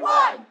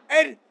everyone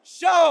and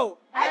show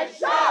and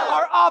show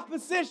our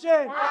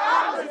opposition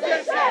our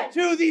opposition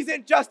to these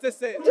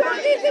injustices. to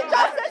these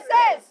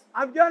injustices.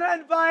 I'm gonna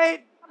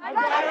invite I'm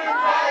going to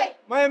invite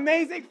my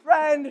amazing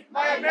friend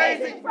my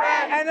amazing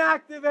friend and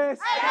activist,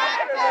 and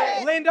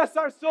activist, Linda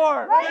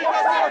Sarsour.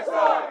 Linda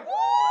Sarsour.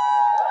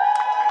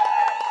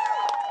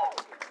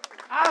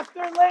 After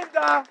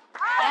Linda,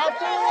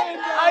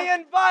 I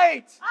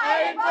invite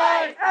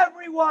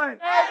everyone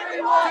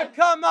to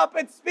come up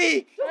and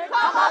speak. Come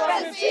up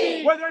and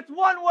speak. Whether it's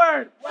one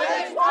word, Whether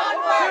it's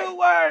one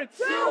word,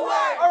 two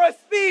words, or a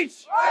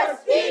speech, or a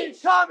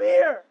speech, come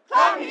here.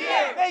 come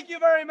here. Thank you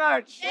very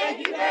much.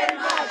 Thank you very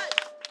much.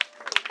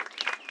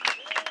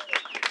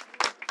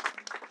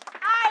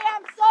 I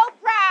am so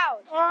proud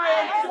I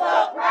am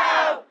so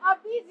proud of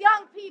these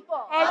young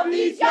people of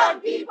these young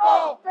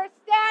people for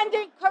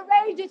standing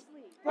courageously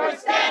for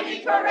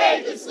standing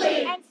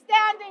courageously and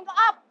standing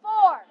up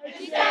for and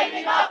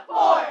standing up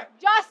for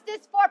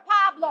justice for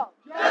Pablo.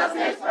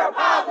 justice for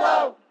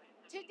Pablo.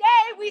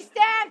 Today we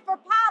stand for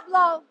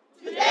Pablo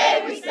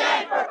Today we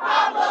stand for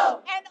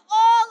Pablo and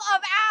all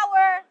of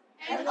our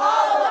and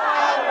all of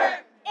our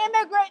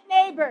immigrant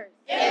neighbors.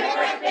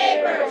 immigrant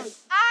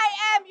neighbors. I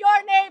am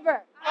your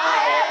neighbor. I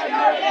am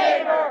your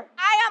neighbor.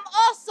 I am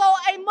also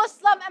a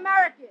Muslim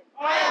American.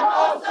 I am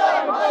also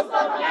a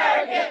Muslim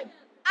American.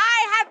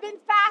 I have been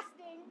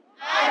fasting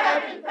I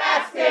have been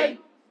fasting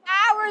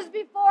hours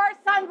before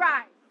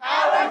sunrise.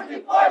 hours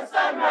before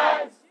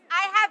sunrise.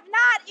 I have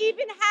not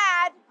even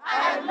had I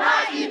have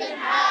not even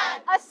had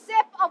a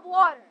sip of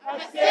water. a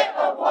sip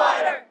of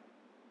water.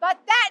 But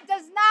that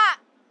does not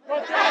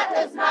But that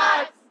does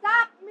not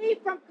stop me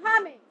from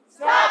coming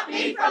stop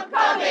me from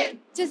coming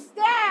to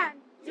stand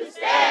to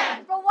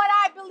stand for what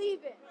I believe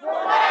in. for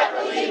what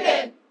I believe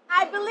in.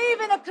 I believe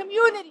in a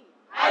community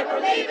I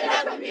believe in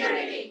a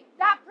community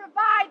that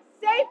provides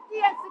safety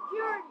and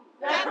security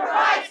that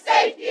provides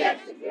safety and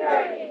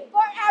security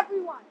for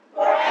everyone,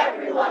 for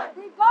everyone,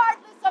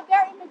 regardless of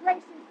their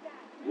immigration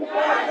status.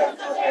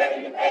 regardless of their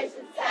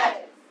immigration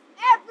status.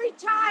 Every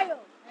child,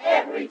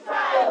 Every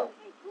child,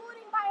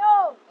 including my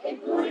own,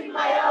 including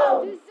my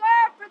own,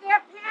 deserve for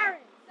their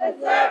parents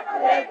deserve for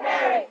their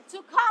parents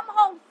to come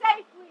home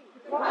safely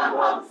to come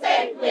home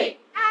safely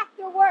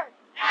after work.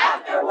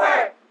 after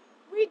work.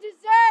 We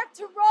deserve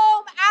to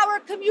roam our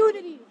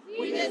communities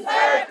We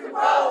deserve to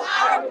grow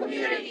our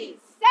communities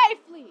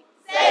safely,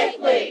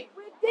 safely,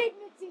 with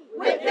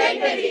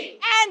dignity,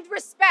 and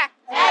respect.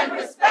 and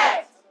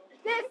respect.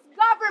 This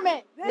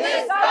government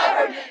This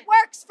government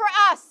works for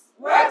us.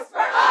 works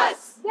for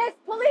us. This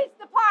police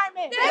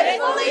department This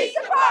police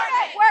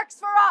department works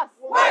for us.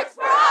 works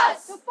for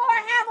us. The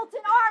Fort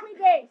Hamilton Army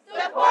Base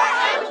The Fort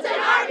Hamilton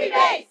Army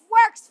Base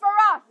works for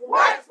us.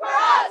 works for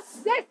us.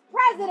 This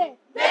president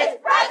This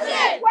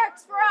president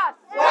works for us.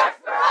 works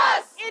for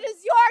us. It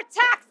is your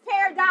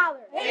taxpayer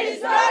dollar. It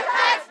is your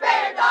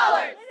taxpayer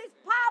dollars. It is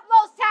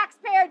Pablo's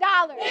taxpayer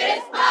dollar It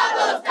is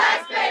Pablo's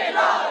taxpayer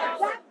dollars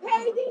that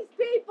pay these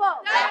people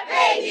that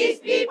pay these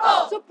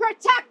people to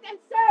protect and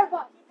serve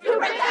us. to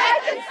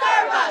protect and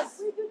serve us.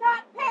 We do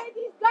not pay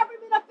these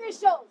government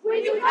officials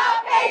We do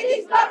not pay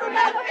these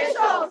government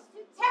officials to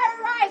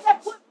terrorize and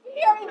put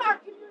fear in our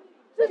community.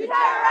 to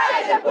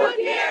terrorize and put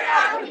fear in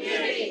our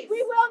communities.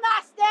 We will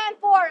not stand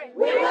for it.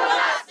 We will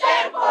not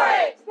stand for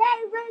it. Bay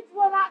Ridge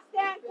will not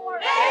stand for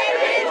it. Bay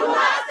Ridge will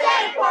not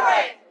stand for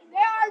it.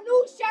 There are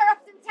new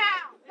sheriffs in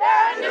town. There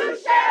are new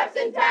sheriffs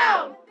in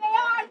town. They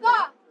are the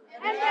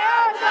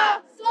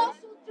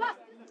social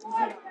justice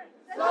warriors.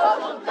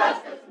 Social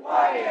justice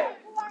warriors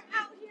Who are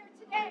out here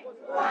today.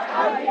 who are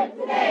out here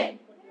today.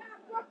 They are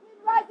Brooklyn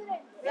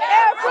residents. They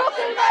are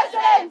Brooklyn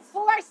residents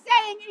Who are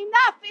saying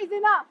enough is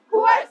enough. who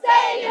are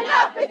saying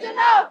enough is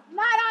enough.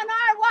 Not on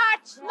our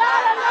watch.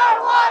 Not on our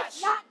watch.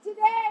 Not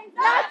today.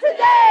 Not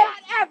today.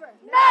 Not ever.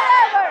 Not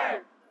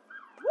ever.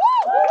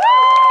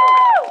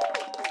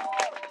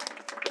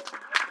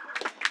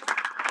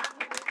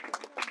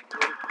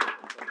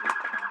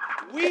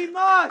 We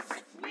must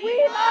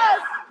We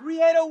must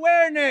create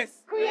awareness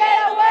create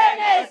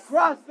awareness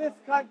across this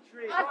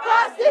country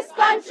across this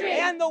country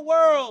and the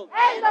world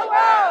and the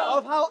world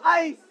of how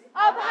ICE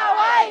of how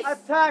ICE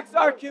attacks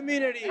our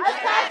communities.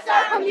 attacks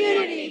our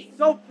communities.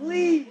 So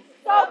please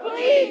So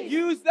please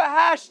use the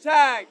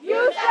hashtag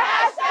use the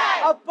hashtag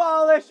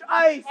Abolish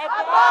ICE!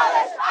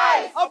 Abolish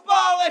ICE!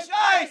 Abolish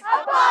ICE!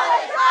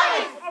 Abolish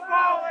ICE!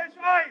 Abolish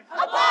ICE!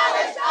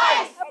 Abolish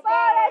ICE!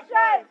 Abolish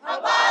ICE!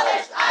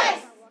 Abolish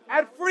ICE!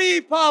 And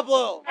free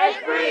Pablo! And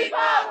free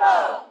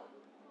Pablo!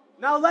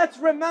 Now let's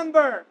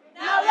remember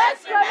Now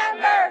let's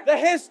remember the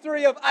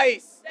history of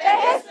ICE. the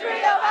history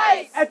of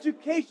ICE.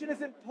 Education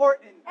is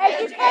important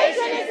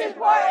Education is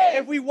important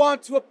if we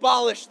want to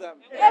abolish them.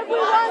 if we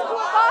want to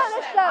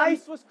abolish them.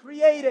 ICE was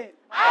created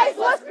ICE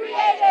was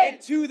created in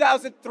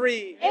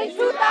 2003 in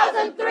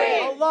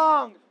 2003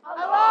 along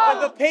along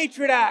with the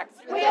Patriot Act.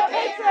 with the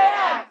Patriot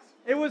Act.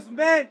 It was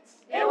meant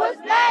It was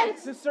meant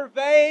to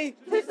survey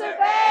to and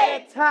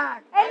survey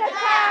attack and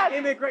attack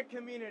immigrant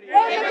communities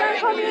immigrant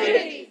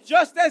communities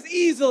just as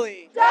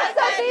easily just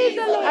as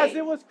easily as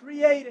it was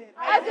created.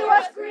 as it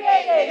was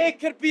created. It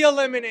could be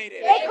eliminated.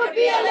 It could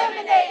be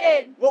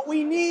eliminated. What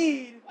we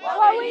need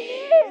What we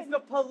need is the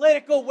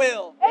political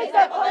will. is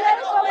a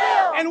political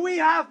will. And we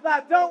have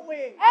that, don't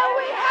we? And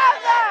we have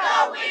that.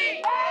 Don't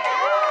we?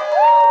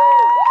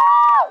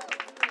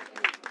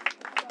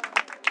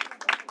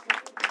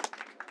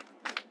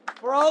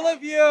 For all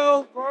of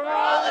you For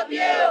all of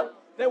you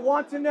that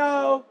want to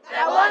know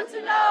that want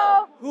to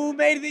know who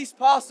made these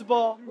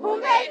possible, who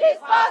made this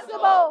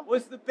possible,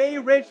 was the Bay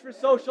Ridge for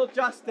Social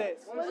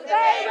Justice. was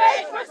Bay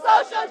Ridge for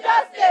social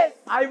justice.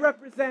 I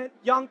represent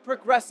Young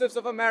Progressives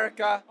of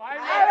America.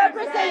 I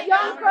represent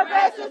Young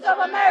Progressives of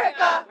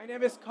America. My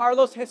name is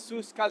Carlos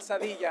Jesus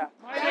Calzadilla.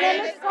 My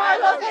name is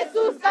Carlos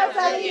Jesus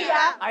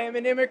Calzadilla. I am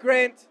an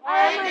immigrant. I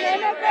am an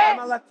I'm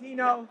a immigrant.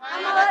 Latino.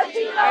 I'm a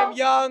Latino. I'm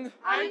young.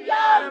 I'm And young.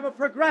 I'm a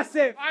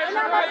progressive. And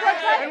I'm a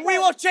progressive. And we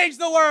will change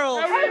the world.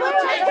 And we will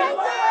change the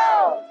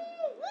world.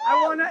 I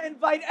want to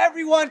invite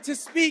everyone to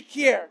speak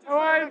here.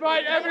 I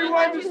invite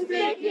everyone to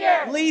speak.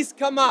 here. Please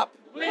come up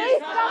Please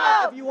come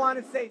up if you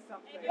want to say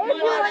something. if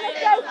you want to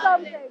say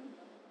something.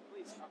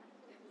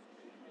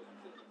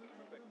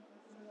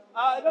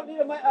 I don't need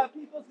a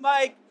people's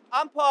mic.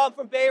 I'm Paul. I'm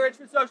from Bay Ridge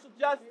for Social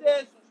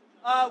Justice.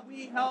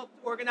 We helped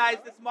organize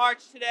this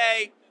march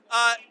today.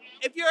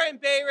 If you're in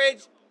Bay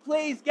Ridge,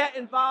 please get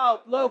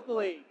involved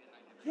locally.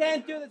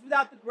 Can't do this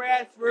without the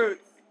grassroots.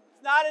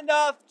 It's not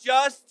enough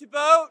just to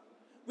vote.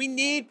 We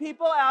need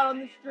people out on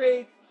the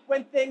streets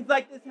when things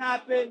like this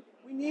happen.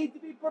 We need to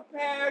be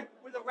prepared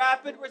with a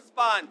rapid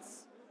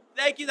response.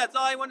 Thank you. That's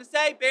all I want to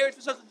say. Bay Ridge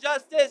for Social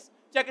Justice.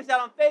 Check us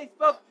out on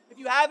Facebook. If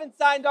you haven't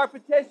signed our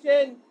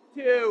petition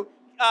to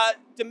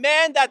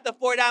demand that the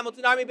Fort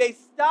Hamilton Army Base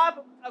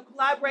stop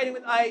collaborating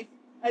with ICE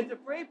and to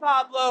free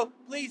Pablo,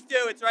 please do.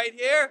 It's right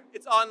here.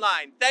 It's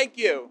online. Thank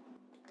you.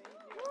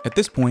 At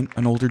this point,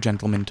 an older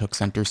gentleman took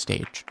center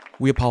stage.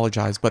 We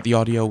apologize, but the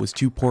audio was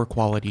too poor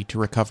quality to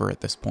recover at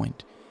this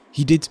point.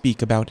 He did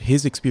speak about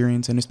his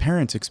experience and his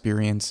parents'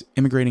 experience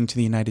immigrating to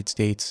the United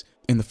States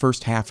in the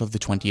first half of the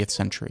 20th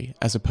century,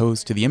 as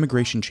opposed to the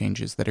immigration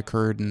changes that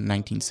occurred in the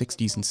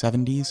 1960s and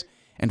 70s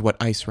and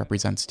what ICE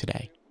represents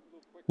today.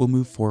 We'll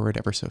move forward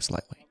ever so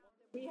slightly.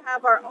 We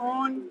have our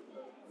own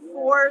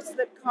force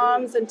that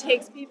comes and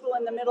takes people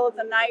in the middle of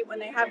the night when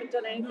they haven't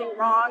done anything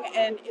wrong,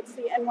 and it's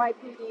the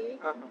NYPD.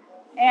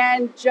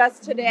 And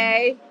just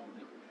today,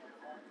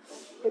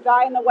 the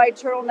guy in the white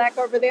turtleneck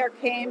over there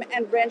came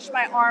and wrenched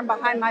my arm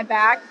behind my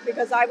back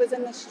because I was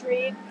in the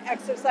street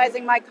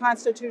exercising my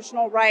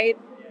constitutional right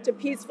to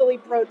peacefully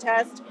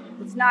protest.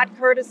 It's not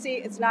courtesy,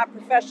 it's not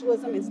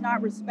professionalism, it's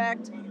not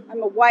respect.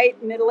 I'm a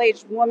white,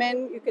 middle-aged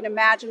woman. You can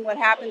imagine what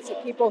happens to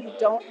people who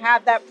don't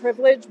have that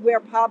privilege, where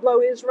Pablo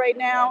is right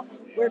now,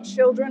 where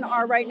children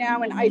are right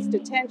now in ICE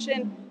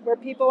detention, where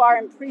people are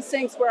in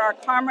precincts, where our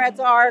comrades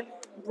are,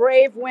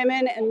 brave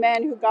women and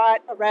men who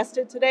got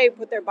arrested today,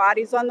 put their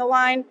bodies on the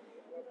line.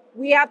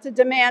 We have to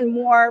demand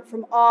more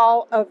from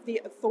all of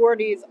the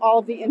authorities, all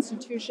of the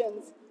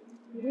institutions.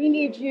 We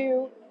need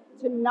you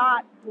to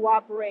not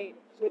cooperate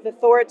with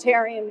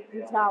authoritarian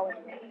brutality.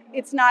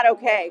 It's not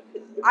okay.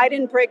 I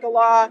didn't break a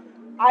law.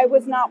 I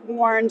was not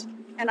warned,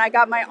 and I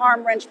got my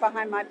arm wrenched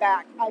behind my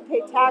back. I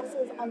pay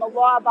taxes. I'm a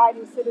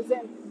law-abiding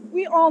citizen.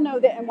 We all know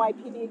that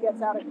NYPD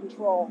gets out of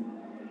control.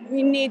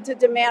 We need to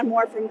demand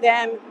more from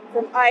them,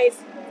 from ICE,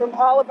 from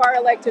all of our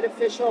elected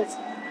officials.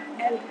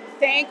 And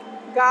thank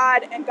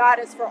God and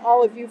Goddess for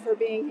all of you for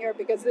being here,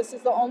 because this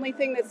is the only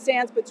thing that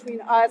stands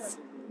between us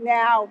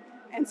now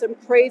and some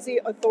crazy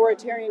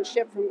authoritarian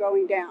shit from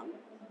going down.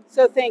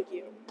 So thank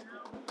you.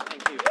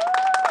 Thank you.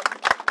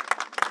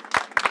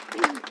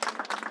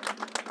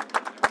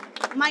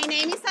 My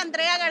name is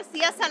Andrea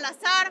Garcia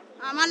Salazar.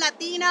 I'm a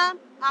Latina,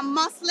 I'm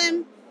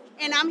Muslim,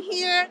 and I'm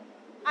here.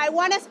 I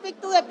want to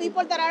speak to the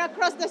people that are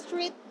across the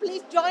street.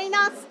 Please join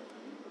us.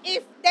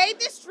 If they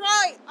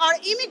destroy our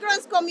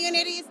immigrants'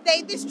 communities,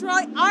 they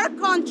destroy our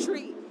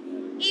country.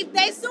 If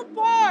they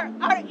support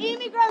our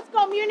immigrants'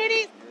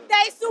 communities,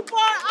 they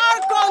support our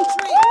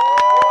country.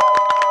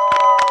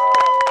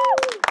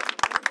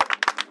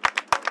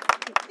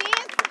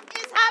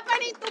 This is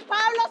happening to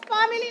Pablo's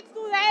family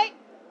today,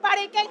 but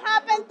it can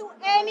happen to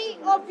any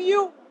of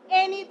you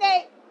any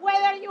day,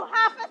 whether you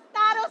have a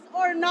status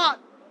or not.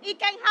 It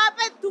can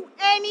happen to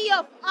any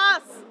of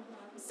us.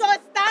 So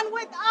stand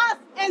with us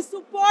and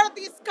support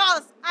this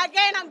cause.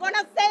 Again, I'm going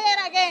to say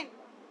it again.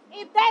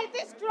 If they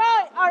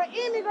destroy our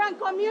immigrant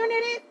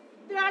communities,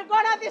 they are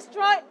going to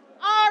destroy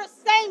our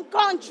same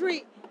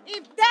country.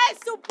 If they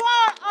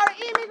support our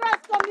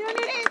immigrant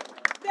communities,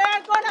 they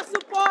are going to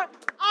support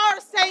our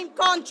same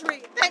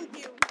country. Thank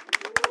you.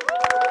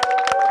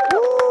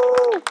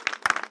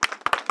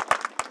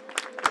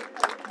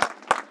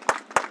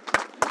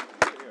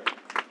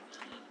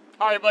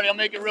 Hi, everybody. I'll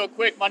make it real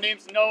quick. My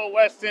name's Noah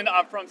Weston.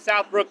 I'm from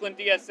South Brooklyn,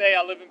 DSA.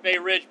 I live in Bay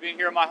Ridge, been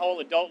here my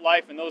whole adult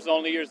life, and those are the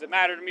only years that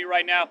matter to me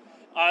right now.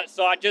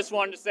 So I just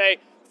wanted to say,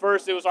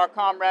 first, it was our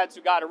comrades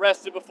who got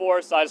arrested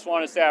before, so I just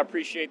want to say I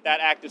appreciate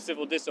that act of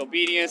civil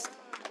disobedience.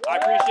 I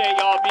appreciate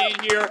y'all being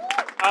here.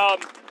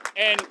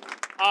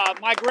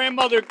 My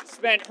grandmother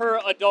spent her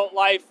adult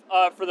life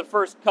for the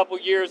first couple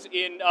years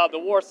in the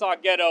Warsaw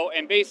Ghetto,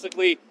 and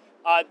basically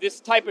this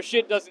type of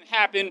shit doesn't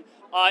happen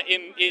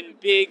in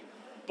big,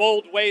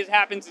 bold ways. It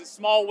happens in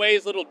small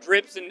ways, little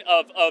drips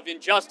of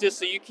injustice,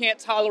 so you can't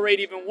tolerate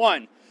even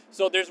one.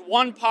 So there's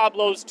one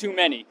Pablo's too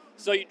many.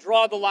 So you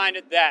draw the line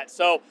at that.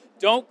 So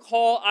don't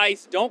call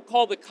ICE, don't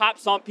call the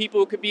cops on people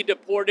who could be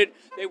deported.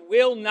 They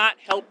will not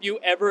help you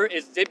ever,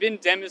 as they've been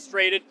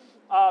demonstrated.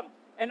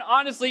 And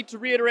honestly, to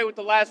reiterate what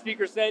the last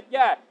speaker said,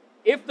 yeah,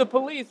 if the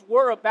police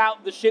were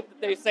about the shit that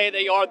they say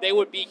they are, they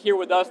would be here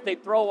with us.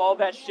 They'd throw all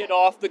that shit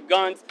off, the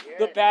guns,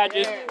 the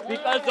badges,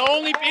 because the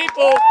only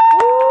people,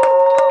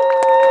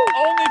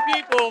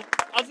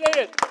 I'll say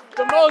this,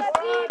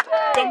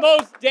 the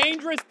most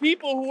dangerous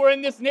people who were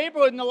in this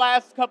neighborhood in the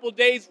last couple of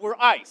days were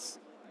ICE,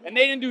 and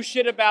they didn't do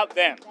shit about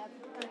them.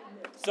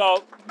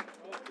 So,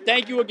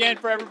 thank you again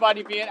for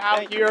everybody being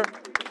out here.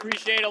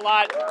 Appreciate it a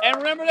lot. And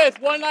remember this,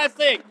 one last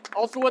thing.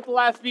 Also what the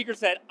last speaker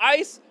said.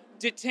 ICE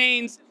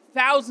detains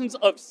thousands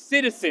of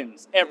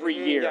citizens every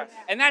year.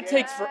 And that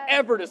takes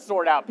forever to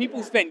sort out.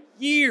 People spend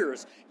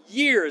years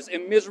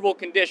in miserable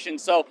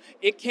conditions. So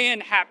it can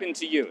happen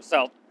to you.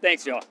 So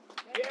thanks, y'all.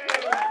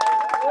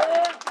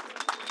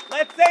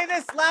 Let's say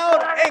this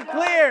loud and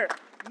clear.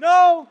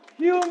 No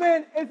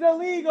human is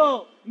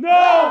illegal.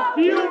 No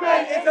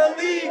human is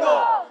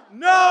illegal.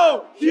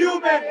 No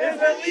human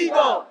is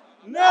illegal.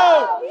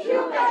 No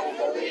human is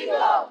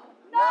illegal.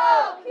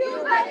 No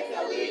human is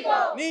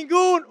illegal.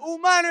 Ningún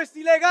humano es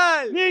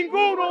ilegal.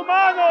 Ningún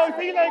humano es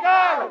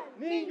ilegal.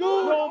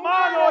 Ningún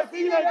humano es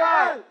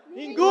ilegal.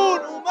 Ningún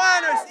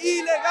humano es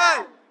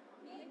ilegal.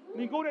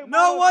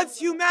 No one's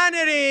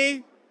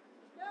humanity.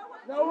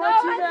 No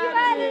one's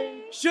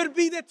humanity should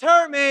be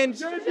determined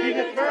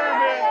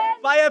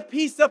by a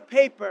piece of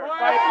paper.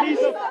 By a piece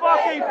of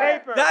fucking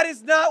paper. That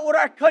is not what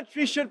our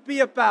country should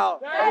be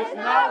about. That is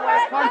not what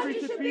our country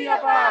should be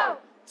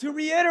about. To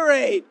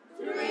reiterate.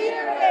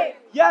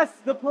 Yes,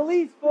 the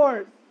police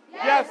force.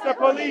 Yes, the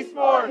police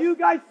force. You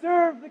guys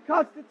serve the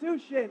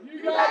Constitution.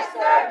 You guys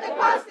serve the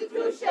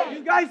Constitution.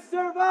 You guys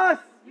serve us.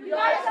 You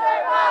guys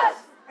serve us.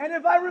 And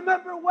if I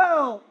remember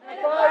well,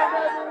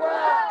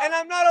 and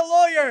I'm not a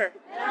lawyer,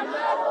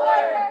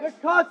 the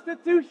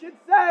Constitution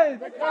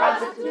says,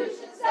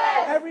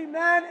 every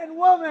man and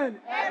woman,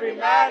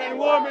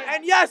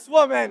 and yes,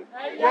 woman,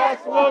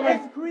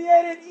 is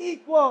created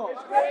equal.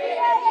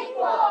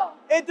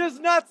 It does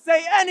not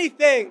say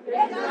anything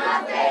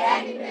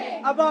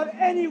about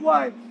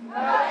anyone's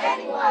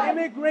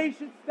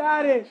immigration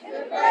status.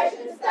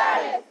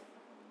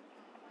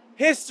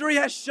 History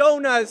has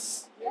shown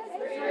us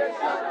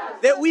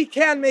that we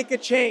can make a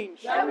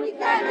change.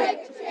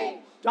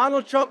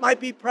 Donald Trump might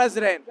be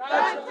president.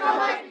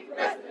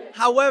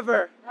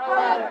 However,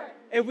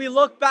 if we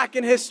look back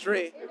in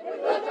history,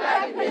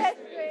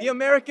 the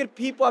American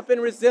people have been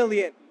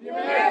resilient.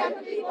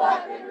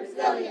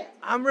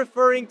 I'm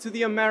referring to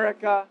the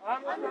America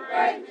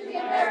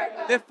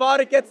that fought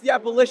against the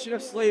abolition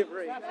of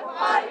slavery.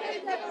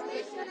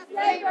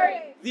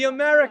 The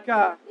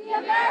America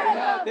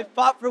that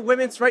fought for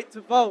women's right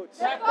to vote.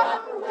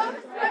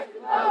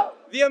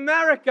 The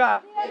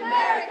America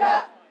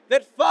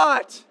that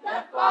fought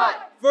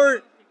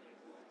for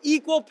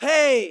equal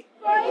pay.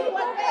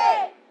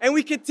 And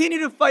we continue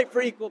to fight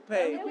for equal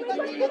pay.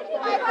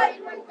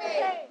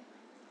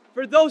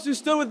 For those who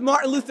stood with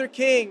Martin Luther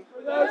King.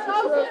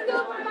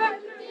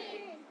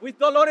 With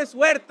Dolores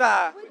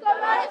Huerta.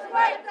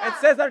 And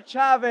Cesar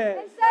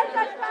Chavez.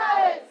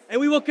 And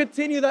we will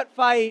continue that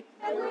fight.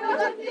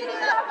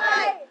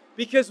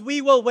 Because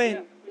we will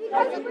win.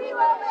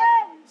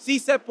 Sí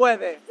se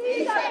puede.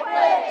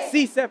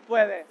 Sí se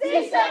puede.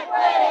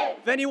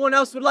 If anyone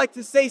else would like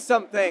to say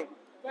something,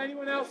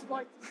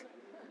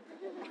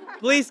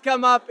 please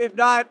come up. If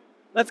not,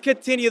 let's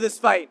continue this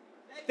fight.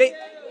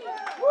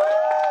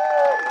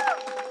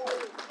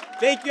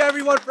 Thank you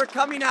everyone for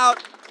coming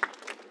out.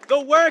 The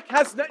work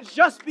has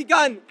just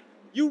begun.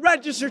 You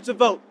register to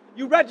vote.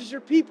 You register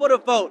people to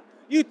vote.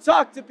 You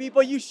talk to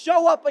people. You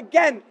show up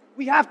again.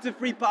 We have to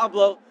free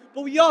Pablo,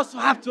 but we also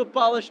have to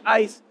abolish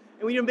ICE,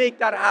 and we need to make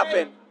that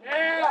happen.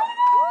 Yeah.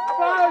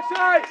 Abolish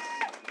ICE!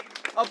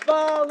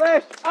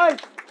 Abolish ICE!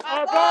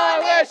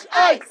 Abolish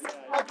ICE!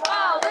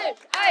 Abolish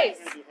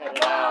ICE!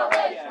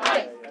 Abolish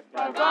ICE!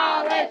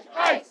 Abolish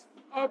ICE!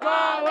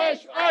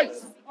 Abolish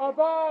ICE!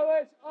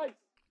 Abolish ICE!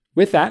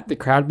 With that, the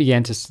crowd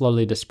began to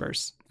slowly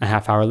disperse. A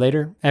half hour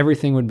later,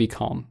 everything would be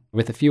calm,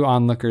 with a few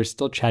onlookers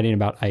still chatting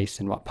about ICE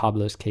and what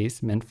Pablo's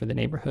case meant for the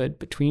neighborhood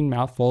between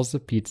mouthfuls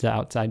of pizza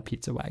outside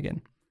Pizza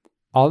Wagon.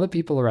 All the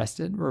people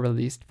arrested were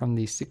released from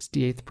the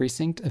 68th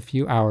precinct a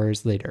few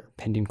hours later,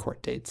 pending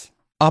court dates.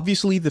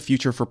 Obviously, the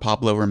future for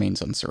Pablo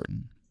remains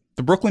uncertain.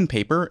 The Brooklyn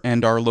paper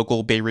and our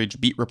local Bay Ridge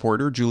beat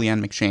reporter,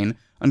 Julianne McShane,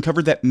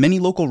 uncovered that many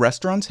local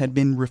restaurants had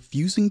been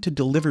refusing to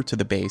deliver to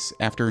the base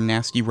after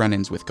nasty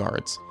run-ins with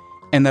guards,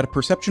 and that a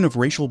perception of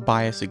racial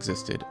bias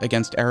existed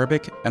against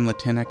Arabic and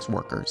Latinx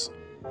workers.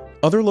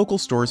 Other local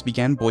stores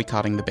began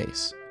boycotting the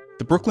base.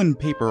 The Brooklyn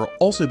paper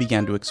also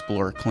began to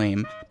explore a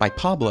claim by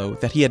Pablo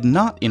that he had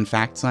not, in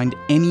fact, signed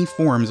any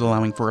forms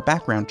allowing for a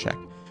background check,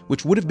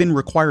 which would have been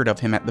required of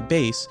him at the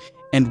base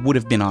and would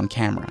have been on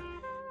camera.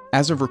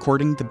 As of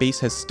recording, the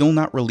base has still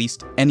not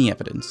released any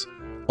evidence,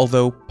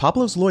 although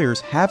Pablo's lawyers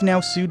have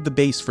now sued the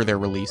base for their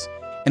release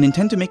and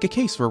intend to make a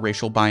case for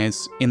racial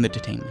bias in the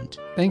detainment.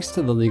 Thanks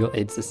to the Legal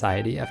Aid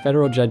Society, a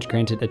federal judge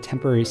granted a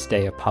temporary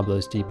stay of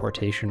Pablo's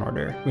deportation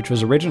order, which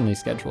was originally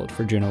scheduled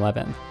for June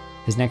 11th.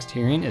 His next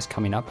hearing is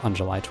coming up on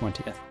July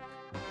 20th.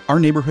 Our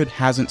neighborhood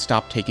hasn't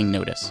stopped taking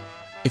notice.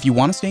 If you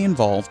want to stay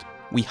involved,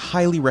 we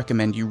highly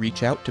recommend you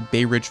reach out to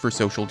Bay Ridge for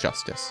Social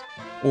Justice,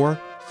 or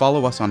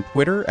follow us on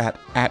Twitter at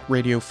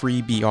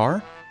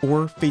 @RadioFreeBR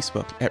or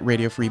Facebook at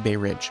Radio Free Bay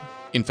Ridge.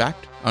 In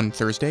fact, on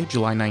Thursday,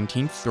 July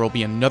 19th, there will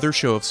be another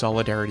show of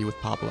solidarity with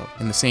Pablo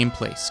in the same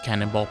place,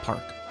 Cannonball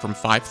Park, from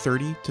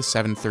 5:30 to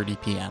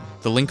 7:30 p.m.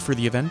 The link for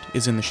the event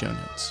is in the show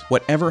notes.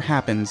 Whatever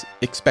happens,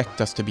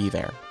 expect us to be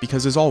there,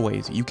 because as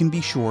always, you can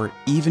be sure,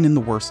 even in the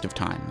worst of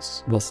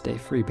times, we'll stay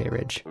free, Bay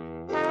Ridge.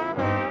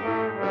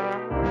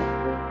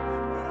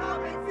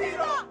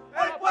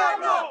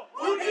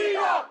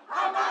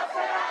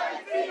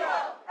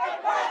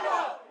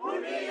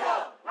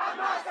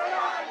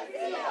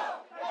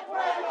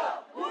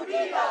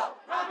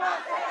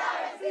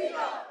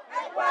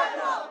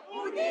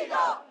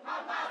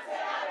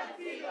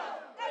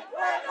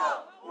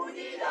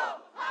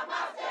 Unido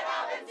jamás será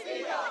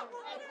vencido.